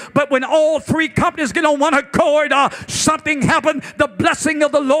believers. But when all three companies get on one accord, something happened. The blessing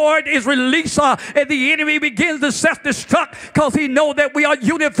of the Lord is released, and the enemy begins to self-destruct because he knows that we are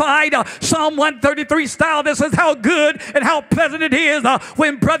unified. Psalm 133 style, this is how good and how pleasant it is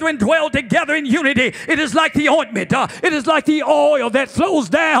when brethren dwell together in unity. It is like the ointment. It is like the oil that flows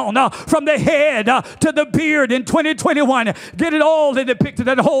down from the head to the beard in 2021. Get it all in the picture,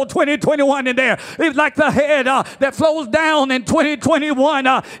 that whole 2021 in there. It's like the head that flows down in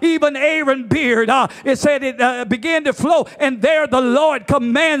 2021. Even Aaron's beard, it said it began to flow, and there the Lord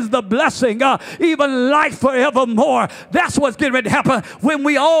commands the blessing, even life forevermore. That's what's getting ready to happen when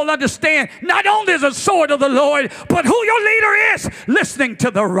we all understand not only is the sword of the Lord, but who your leader is. Listening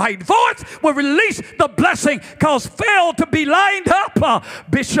to the right voice will release the blessing, because fail to be lined up.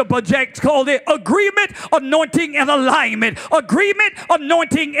 Bishop Jack called it agreement, anointing, and alignment. Agreement,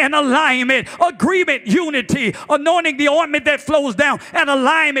 anointing, and alignment. Agreement, unity, anointing, the ointment that flows down, and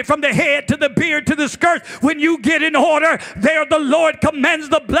alignment from the head to the beard to the skirt. When you get in order, there the Lord commands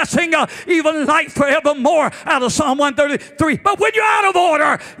the blessing, even life forevermore, out of Psalm 133. But when you're out of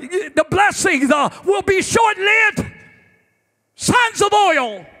order, the blessings will be short-lived. Sons of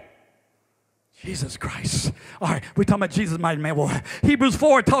oil. Jesus Christ. All right, we're talking about Jesus' mighty man war. Hebrews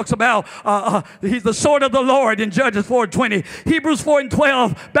 4 talks about he's the sword of the Lord in Judges 4:20. Hebrews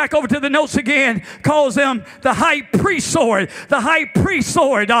 4:12, back over to the notes again, calls him the high priest sword. The high priest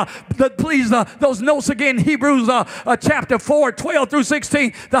sword. Please, those notes again, Hebrews chapter 4, 12 through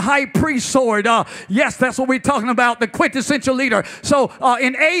 16, the high priest sword. Yes, that's what we're talking about, the quintessential leader. So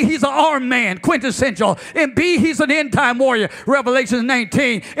in A, he's an armed man, quintessential. In B, he's an end-time warrior, Revelation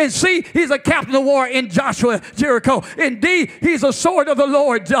 19. In C, he's a captain of war in Joshua, Jericho. In D, he's a sword of the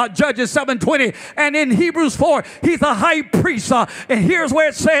Lord, Judges 7:20. And in Hebrews 4, he's a high priest. And here's where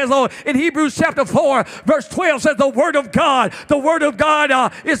it says, in Hebrews chapter 4, verse 12 says, the word of God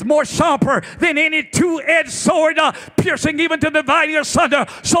is more sharper than any two-edged sword, piercing even to dividing asunder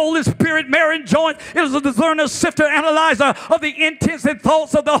soul and spirit, marrow and joint. It is a discerner, sifter, analyzer of the intents and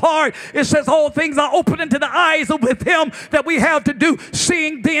thoughts of the heart. It says all things are open into the eyes of with him that we have to do.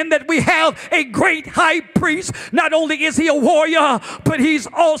 Seeing then that we have a great high priest, not only is he a warrior, but he's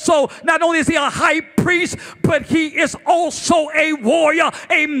also, not only is he a high priest, but he is also a warrior,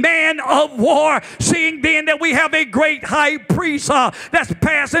 a man of war. Seeing then that we have a great high priest that's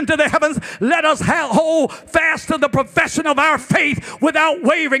passed into the heavens, let us hold fast to the profession of our faith without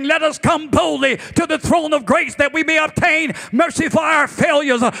wavering. Let us come boldly to the throne of grace that we may obtain mercy for our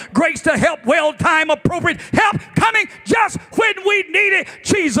failures, grace to help, well-timed, appropriate help coming just when we need it.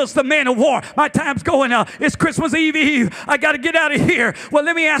 Jesus, the man of war. My time's going. It's Christmas Eve. I got to get out of here. Well,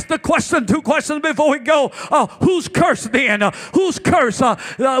 let me ask the question, two questions before we go. Who's cursed then? Who's cursed?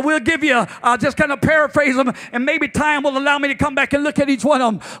 We'll give you, just kind of paraphrase them, and maybe time will allow me to come back and look at each one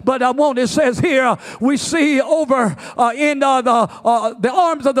of them. But I won't. It says here, we see over in the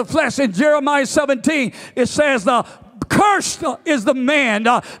arms of the flesh in Jeremiah 17, it says, cursed is the man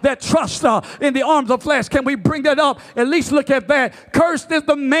that trusts in the arms of flesh. Can we bring that up? At least look at that. Cursed is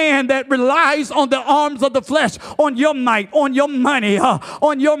the man that relies on the arms of the flesh, on your might, on your money,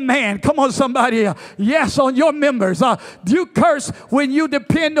 on your man. Come on, somebody. Yes, on your members. You curse when you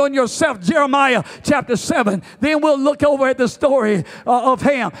depend on yourself. Jeremiah chapter 7. Then we'll look over at the story of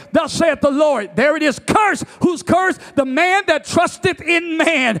Ham. Thus saith the Lord. There it is. Cursed. Who's cursed? The man that trusteth in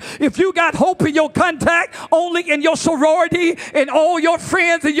man. If you got hope in your contact, only in your sorority and all your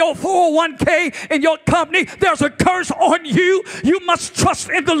friends and your 401k and your company, there's a curse on you. You must trust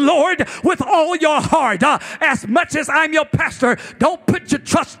in the Lord with all your heart. As much as I'm your pastor, don't put your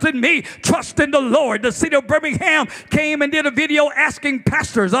trust in me. Trust in the Lord. The city of Birmingham came and did a video asking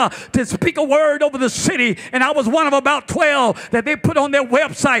pastors to speak a word over the city, and I was one of about 12 that they put on their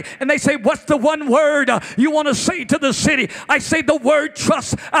website, and they say, what's the one word you want to say to the city? I say the word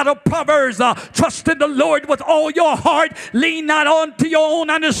trust out of Proverbs. Trust in the Lord with all your heart. Lean not on to your own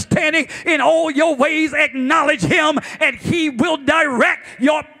understanding. In all your ways acknowledge him, and he will direct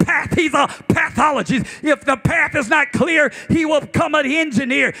your path. He's a pathologist. If the path is not clear, he will become an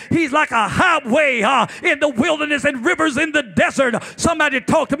engineer. He's like a highway in the wilderness and rivers in the desert. Somebody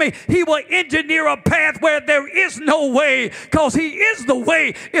talk to me. He will engineer a path where there is no way, because he is the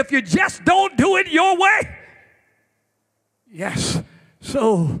way if you just don't do it your way. Yes.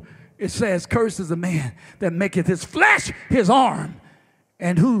 So it says, cursed is the man that maketh his flesh his arm,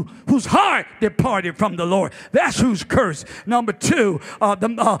 and whose heart departed from the Lord. That's who's cursed. Number two,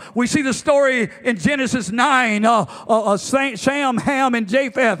 we see the story in Genesis 9, Shem, Ham, and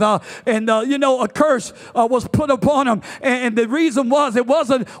Japheth, a curse was put upon them. And the reason was, it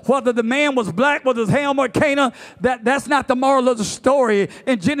wasn't whether the man was black, whether it was Ham or Canaan. That's not the moral of the story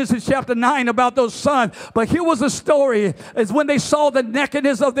in Genesis chapter 9 about those sons. But here was the story, is when they saw the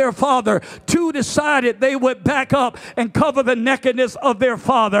nakedness of their father, two decided they would back up and cover the nakedness of their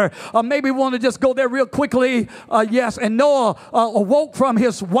father. Maybe we want to just go there real quickly. Yes, and Noah awoke from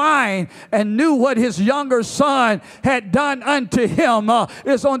his wine and knew what his younger son had done unto him.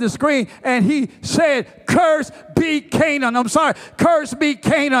 It's on the screen. And he said, cursed be Canaan. Cursed be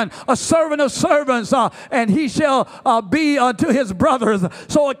Canaan, a servant of servants, and he shall be unto his brothers.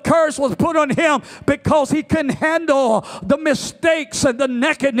 So a curse was put on him because he couldn't handle the mistakes and the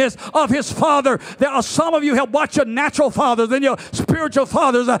nakedness of his father. There are some of you have watched your natural fathers and your spiritual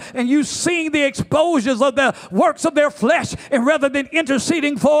fathers, and you've seen the exposures of the works of their flesh, and rather than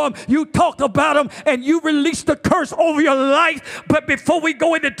interceding for them, you talked about them and you released the curse over your life. But before we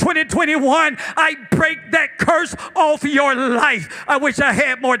go into 2021, I break that curse off your life. I wish I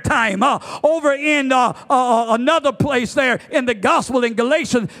had more time. Over in another place there in the gospel in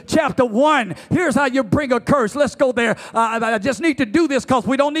Galatians chapter 1, here's how you bring a curse. Let's go there. I just need to do this because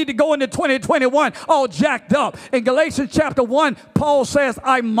we don't need to go into 2021 all jacked up. In Galatians chapter 1, Paul Paul says,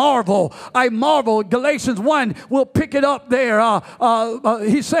 I marvel. I marvel. Galatians 1, we'll pick it up there.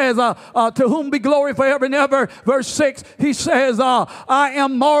 He says, to whom be glory forever and ever. Verse 6, he says, I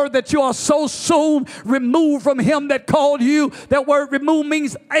am marveled that you are so soon removed from him that called you. That word remove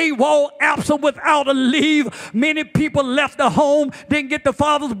means AWOL, absent without a leave. Many people left the home, didn't get the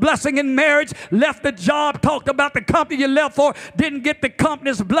father's blessing in marriage, left the job, talked about the company you left for, didn't get the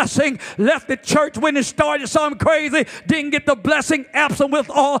company's blessing, left the church when it started something crazy, didn't get the blessing, absent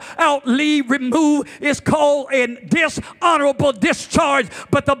without leave, remove. It's called a dishonorable discharge,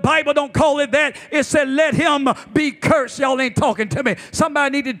 but the Bible don't call it that. It said, let him be cursed. Y'all ain't talking to me.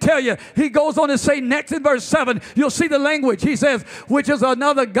 Somebody need to tell you. He goes on to say next in verse 7, you'll see the language. He says, which is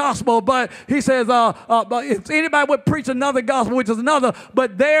another gospel, but he says, but if anybody would preach another gospel, which is another,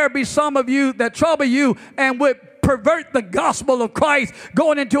 but there be some of you that trouble you and would pervert the gospel of Christ,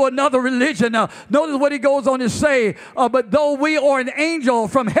 going into another religion. Notice what he goes on to say, but though we or an angel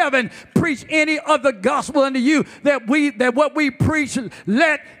from heaven preach any other gospel unto you, that what we preach,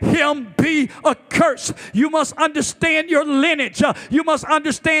 let him be accursed. You must understand your lineage. You must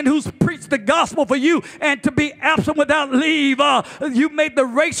understand who's preached the gospel for you, and to be absent without leave. You made the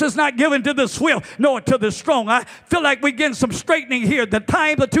race is not given to the swift, nor to the strong. I feel like we're getting some straightening here. The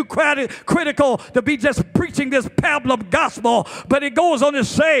times are too critical to be just preaching this pablum gospel, but it goes on to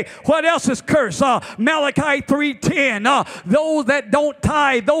say what else is cursed. Malachi 3:10, those that don't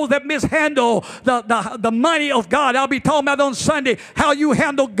tithe, those that mishandle the money of God. I'll be talking about on Sunday how you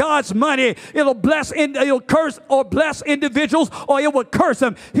handle God's money. It'll curse or bless individuals, or it will curse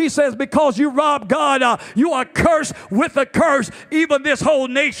them. He says, because you rob God, you are cursed with a curse, even this whole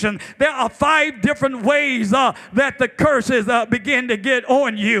nation. There are 5 different ways that the curses begin to get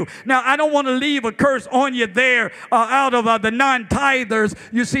on you. Now, I don't want to leave a curse on you there out of the non-tithers.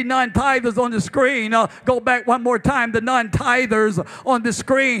 You see non-tithers on the screen. Go back one more time. The non-tithers on the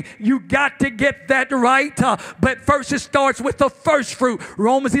screen. You got to get that right. But first it starts with the first fruit.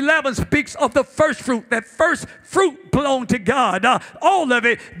 Romans 11 speaks of the first fruit. That first fruit belonged to God. All of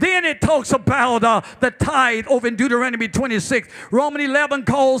it. Then it talks about the tithe over in Deuteronomy 26. Romans 11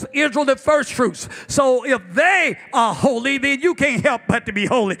 calls Israel the first fruits. So if they are holy, then you can't help but to be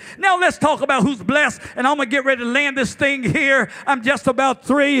holy. Now let's talk about who's blessed. And I'm going to get ready to land this thing here. I'm just about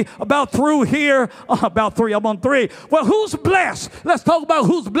through here. I'm on 3. Well, who's blessed? Let's talk about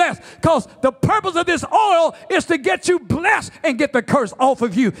who's blessed, because the purpose of this oil is to get you blessed and get the curse off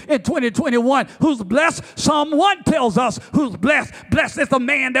of you in 2021. Who's blessed? Psalm 1 tells us who's blessed. Blessed is the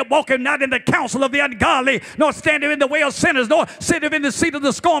man that walketh not in the counsel of the ungodly, nor standeth in the way of sinners, nor sitteth in the seat of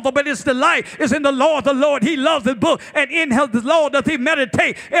the scornful, but his delight is in the law of the Lord. He loves his book, and in the law doth he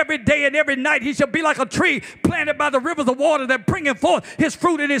meditate every day and every night. He shall be like a tree planted by the rivers of water, that bringeth forth his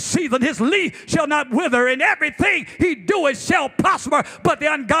fruit in his season. His leaf shall not wither, and everything he doeth shall prosper. But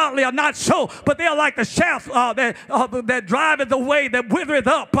the ungodly are not so, but they are like the shaft that driveth away, that withereth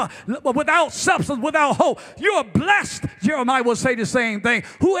up, without substance, without hope. You are blessed. Jeremiah will say the same thing.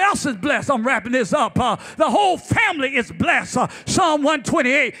 Who else is blessed? I'm wrapping this up. The whole family is blessed. Psalm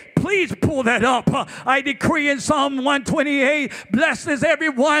 128. Please pull that up. I decree in Psalm 128, blessed is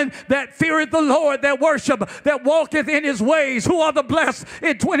everyone that feareth the Lord, that worship, that walketh in his ways. Who are the blessed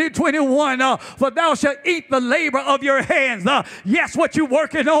in 2021? For thou shalt eat the labor of your hands. Yes, what you're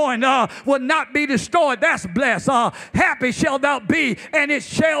working on will not be destroyed. That's blessed. Happy shall thou be, and it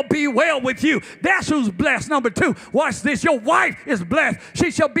shall be well with you. That's who's blessed. Number 2, watch this. Your wife is blessed. She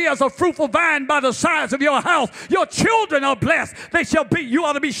shall be as a fruitful vine by the sides of your house. Your children are blessed. They shall be, you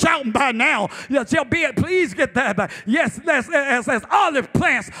ought to be shouting by now. There shall be, please get that. Yes, as olive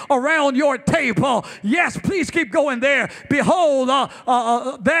plants around your table. Yes, please keep going there. Behold,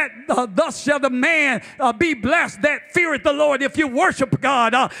 thus shall the man be blessed that feareth the Lord. If you worship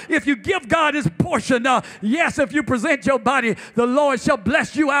God, if you give God his portion, yes, if you present your body, the Lord shall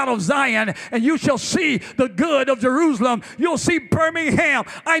bless you out of Zion, and you shall see the good of Jerusalem. You'll see Birmingham.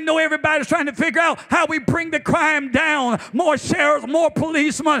 I know everybody's trying to figure out how we bring the crime down. More sheriffs, more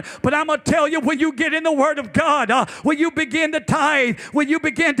policemen. But I'm going to tell you, when you get in the Word of God, when you begin to tithe, when you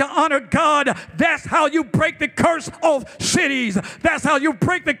begin to honor God, that's how you break the curse of cities. That's how you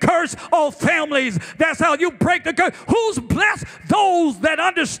break the curse of families. That's how you break the curse. Who's blessed? Those that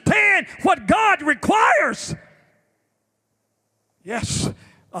understand what God requires. Yes.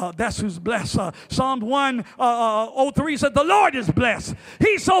 That's who's blessed. Psalm 103 said, the Lord is blessed.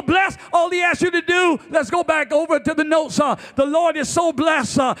 He's so blessed. All he asks you to do, let's go back over to the notes. The Lord is so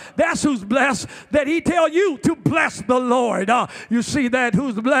blessed. That's who's blessed, that he tell you to bless the Lord. You see that?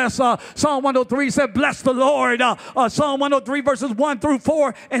 Who's blessed? Psalm 103 said, bless the Lord. Psalm 103 verses 1 through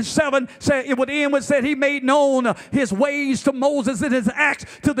 4 and 7 said, it would end with, said he made known his ways to Moses and his acts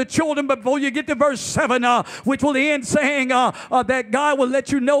to the children. But before you get to verse 7, which will end saying that God will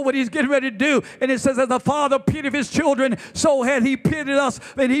let you know what he's getting ready to do. And it says, as the Father pitied his children, so had he pitied us,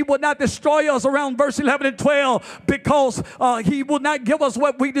 and he would not destroy us, around verse 11 and 12, because he will not give us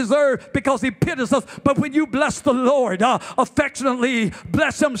what we deserve, because he pities us. But when you bless the Lord, affectionately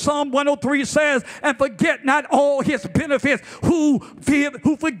bless him, Psalm 103 says, and forget not all his benefits, who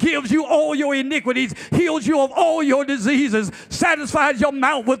forgives you all your iniquities, heals you of all your diseases, satisfies your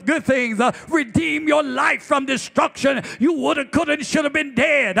mouth with good things, redeem your life from destruction. You woulda, coulda, and should have been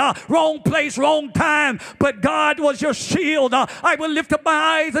dead. Wrong place, wrong time, but God was your shield. I will lift up my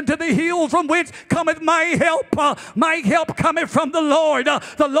eyes unto the hills, from whence cometh my help. My help cometh from the Lord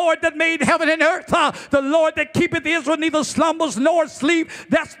that made heaven and earth, the Lord that keepeth Israel, neither slumbers nor sleep.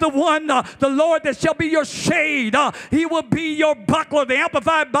 That's the one, the Lord that shall be your shade. He will be your buckler. The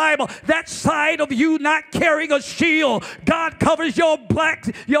Amplified Bible, that side of you not carrying a shield, God covers your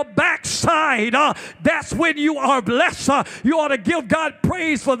backside. That's when you are blessed. You ought to give God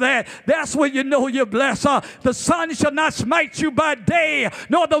praise for that. That's when you know you're blessed. The sun shall not smite you by day,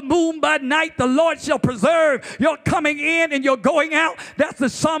 nor the moon by night. The Lord shall preserve your coming in and your going out. That's the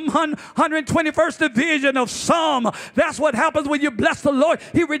Psalm 121st division of Psalm. That's what happens when you bless the Lord.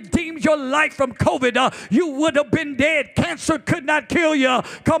 He redeems your life from COVID. You would have been dead. Cancer could not kill you.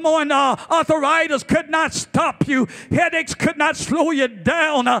 Come on, arthritis could not stop you. Headaches could not slow you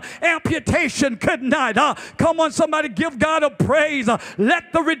down. Amputation could not. Come on, somebody give God a praise.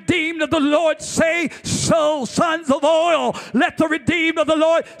 Let the redeemed of the Lord say so. Sons of oil, let the redeemed of the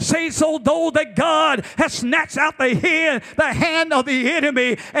Lord say so. Though that God has snatched out the hand of the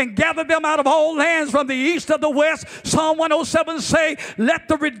enemy and gathered them out of all lands from the east of the west. Psalm 107 say, let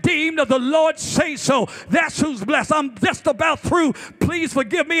the redeemed of the Lord say so. That's who's blessed. I'm just about through. Please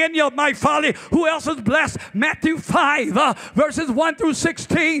forgive me in my folly. Who else is blessed? Matthew 5 verses 1 through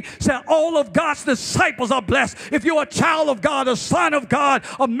 16 said all of God's disciples are blessed. If you're a child of God, a son of God,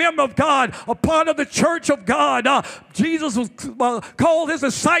 a member of God, a part of the church of God, Jesus called his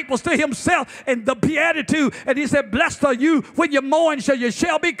disciples to himself in the beatitude, and he said, blessed are you when you mourn, you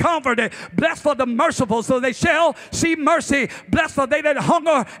shall be comforted. Blessed are the merciful, so they shall see mercy. Blessed are they that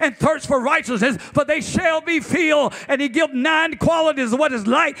hunger and thirst for righteousness, for they shall be filled. And he gives 9 qualities of what it's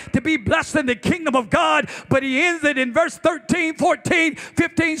like to be blessed in the kingdom of God. But he ends it in verse 13, 14,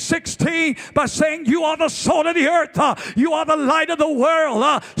 15, 16 by saying, you are the salt of the earth. You are the light of the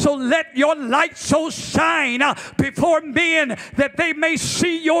world. So let your light so shine before men that they may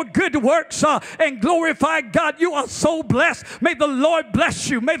see your good works and glorify God. You are so blessed. May the Lord bless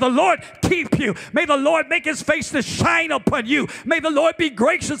you. May the Lord keep you. May the Lord make his face to shine upon you. May the Lord be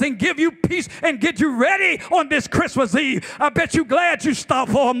gracious and give you peace and get you ready on this Christmas Eve. I bet you glad you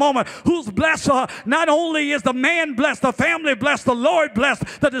stopped for a moment. Who's blessed? Not only is the man blessed, the family blessed, the Lord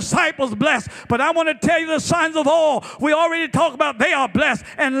blessed, the disciples blessed, but I want to tell you the signs of all. We already talked about they are blessed.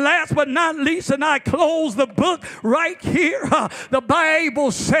 And last but not least, and I close the book right here, the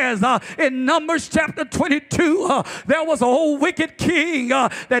Bible says in Numbers chapter 22, there was an old wicked king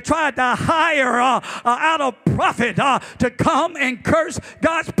that tried to hire out a prophet to come and curse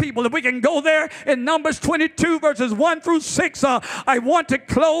God's people. If we can go there in Numbers 22 verses 1 through 6, I want to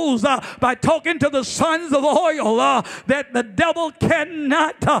close by talking to the sons of oil that the devil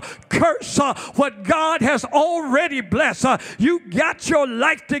cannot curse what God has already blessed. You got your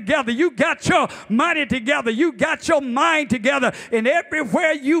life together. You got your money together. You got your mind together. And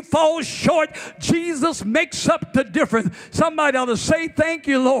everywhere you fall short, Jesus makes up the difference. Somebody ought to say, thank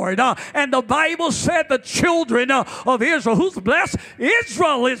you, Lord. And the Bible said the children of Israel, who's blessed?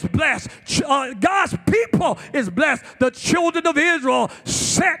 Israel is blessed. God's people is blessed. The children of Israel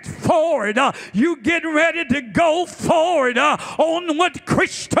set forward. You getting ready to go forward onward,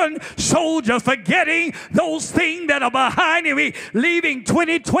 Christian soldier, forgetting those things that are behind me, leaving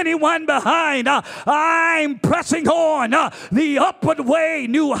 2021 behind. I'm pressing on the upward way,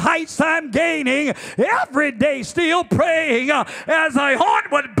 new heights I'm gaining every day, still praying as I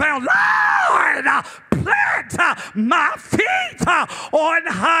onward bound. Lord, plant my feet on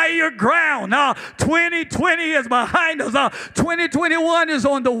higher ground. 2020 is behind us. 2021 is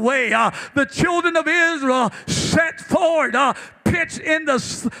on the way. The children of Israel set forward. pitched in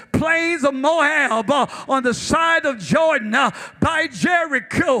the plains of Moab on the side of Jordan by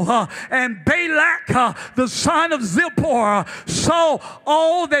Jericho. And Balak, the son of Zippor, saw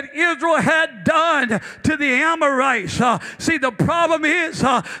all that Israel had done to the Amorites. See, the problem is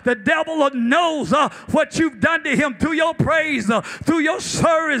the devil knows what you've done to him through your praise, through your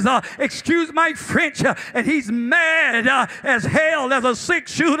service. Excuse my French. And he's mad as hell, as a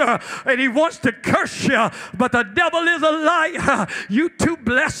six-shooter, and he wants to curse you. But the devil is a liar. You too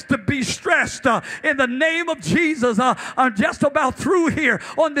blessed to be stressed. In the name of Jesus, I'm just about through here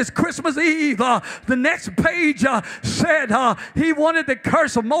on this Christmas Eve. The next page said he wanted to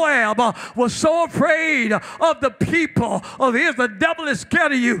curse Moab, was so afraid of the people of Israel. The devil is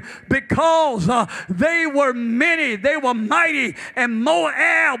scared of you because they were many, they were mighty, and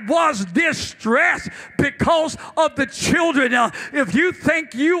Moab was distressed because of the children. If you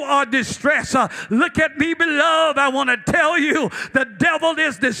think you are distressed, look at me, beloved. I want to tell you the devil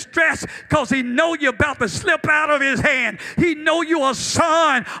is distressed because he know you're about to slip out of his hand. He know you're a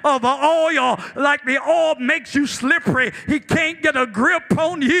son of oil, like the oil makes you slippery. He can't get a grip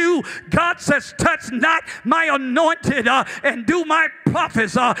on you. God says, touch not my anointed, and do my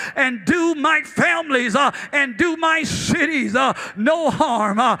prophets, and do my families, and do my cities no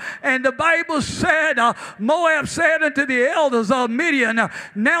harm. And the Bible said, Moab said unto the elders of Midian,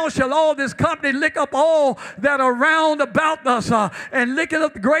 now shall all this company lick up all that are round about us, and lick it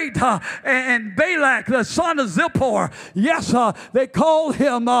up great. And Balak, the son of Zippor, yes, they called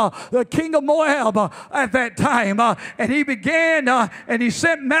him the king of Moab at that time. And he began, and he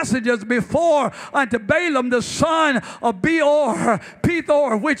sent messengers before unto Balaam, the son of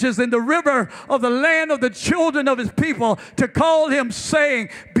Pethor, which is in the river of the land of the children of his people, to call him, saying,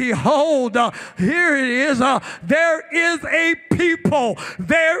 behold, here it is, there is a people,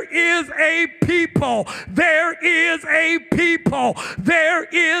 there is a people, there is a people, there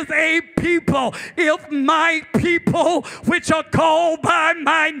is a people. If my people, which are called by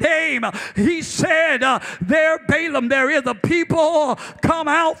my name, he said, there, Balaam, there is a people come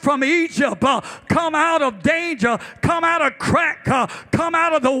out from Egypt, come out of danger, come out of crack, come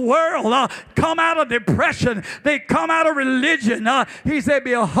out of the world, come out of depression, they come out of religion. He said,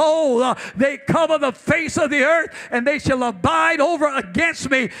 behold, they cover the face of the earth, and they shall abide over against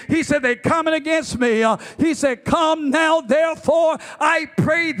me. He said, they coming against me. He said, come now, therefore, I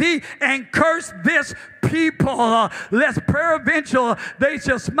pray thee, and curse this people, lest peradventure they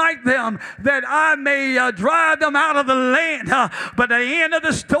shall smite them, that I may drive them out of the land. But the end of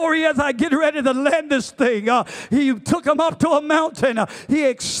the story, as I get ready to land this thing, he took them up to a mountain. He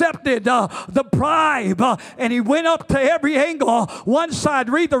accepted the bribe, and he went up to every angle. One side,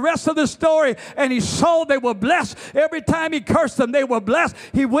 read the rest of the story, and he saw they were blessed. Every time he cursed them, they were blessed.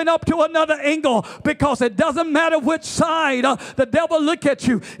 He went up to another angle, because it doesn't matter which side the devil look at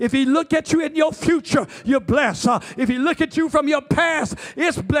you. If he look at you in your future, you're blessed. If he look at you from your past,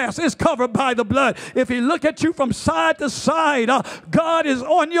 it's blessed. It's covered by the blood. If he look at you from side to side, God is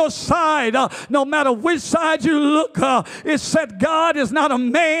on your side. No matter which side you look, it said God is not a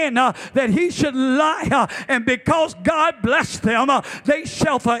man that he should lie. And because God blessed them, they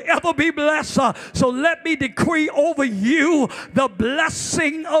shall forever be blessed. So let me decree over you the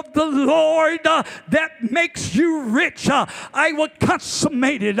blessing of the Lord that makes you rich. I will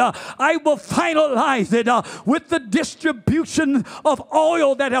consummate it. I will finalize it with the distribution of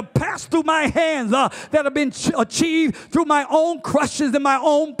oil that have passed through my hands, that have been achieved through my own crushes and my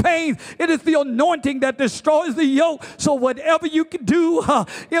own pains. It is the anointing that destroys the yoke. So whatever you can do,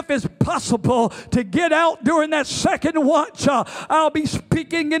 if it's possible to get out during that second watch, I'll be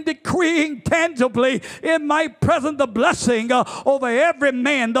speaking and decreeing tangibly in my presence the blessing over every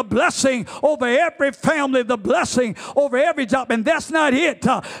man, the blessing over every family, the blessing over every job. And that's not it.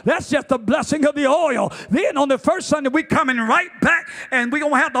 That's just the blessing of the oil. Then on the first Sunday, we're coming right back, and we're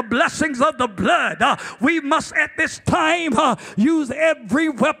going to have the blessings of the blood. We must at this time use every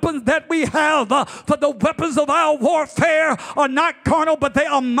weapon that we have, for the weapons of our warfare are not carnal, but they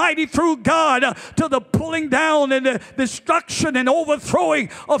are mighty through God to the pulling down and the destruction and overthrowing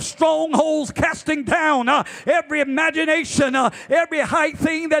of strongholds, casting down every imagination, every high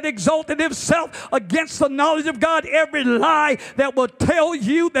thing that exalted itself against the knowledge of God, every lie that will tell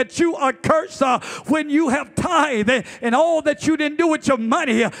you that you are cursed when you have tithe and all that you didn't do with your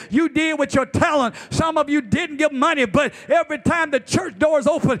money, you did with your talent. Some of you didn't give money, but every time the church doors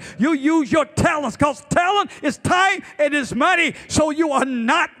open, you use your talents, because talent is time and is money. So you are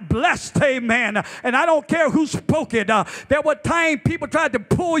not blessed, amen. And I don't care who spoke it. There were times people tried to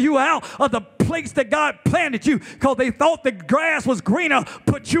pull you out of the place that God planted you because they thought the grass was greener,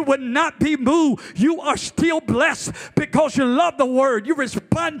 but you would not be moved. You are still blessed because you love the word. You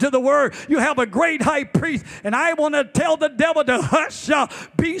respond to the word. You have a great high priest. And I want to tell the devil to hush,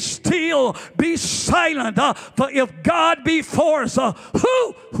 be still, be silent. For if God be for us,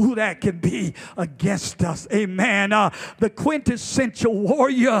 who that can be against us? Amen. The quintessential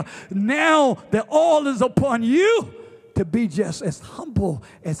warrior, now that all is upon you, to be just as humble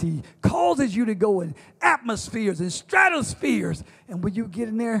as he causes you to go in atmospheres and stratospheres. And when you get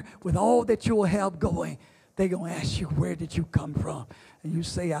in there with all that you will have going, they're going to ask you, where did you come from? And you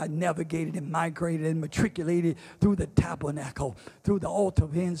say, I navigated and migrated and matriculated through the tabernacle, through the altar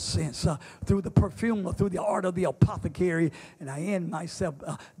of incense, through the perfumer, through the art of the apothecary. And I end myself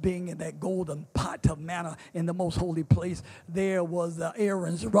being in that golden pot of manna in the most holy place. There was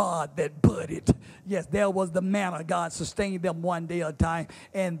Aaron's rod that budded. Yes, there was the manna. God sustained them one day at a time,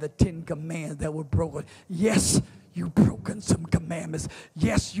 and the 10 commands that were broken. Yes, you've broken some commandments.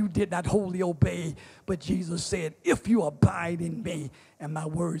 Yes, you did not wholly obey. But Jesus said, if you abide in me and my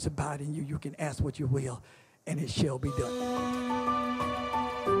words abide in you, you can ask what you will, and it shall be done.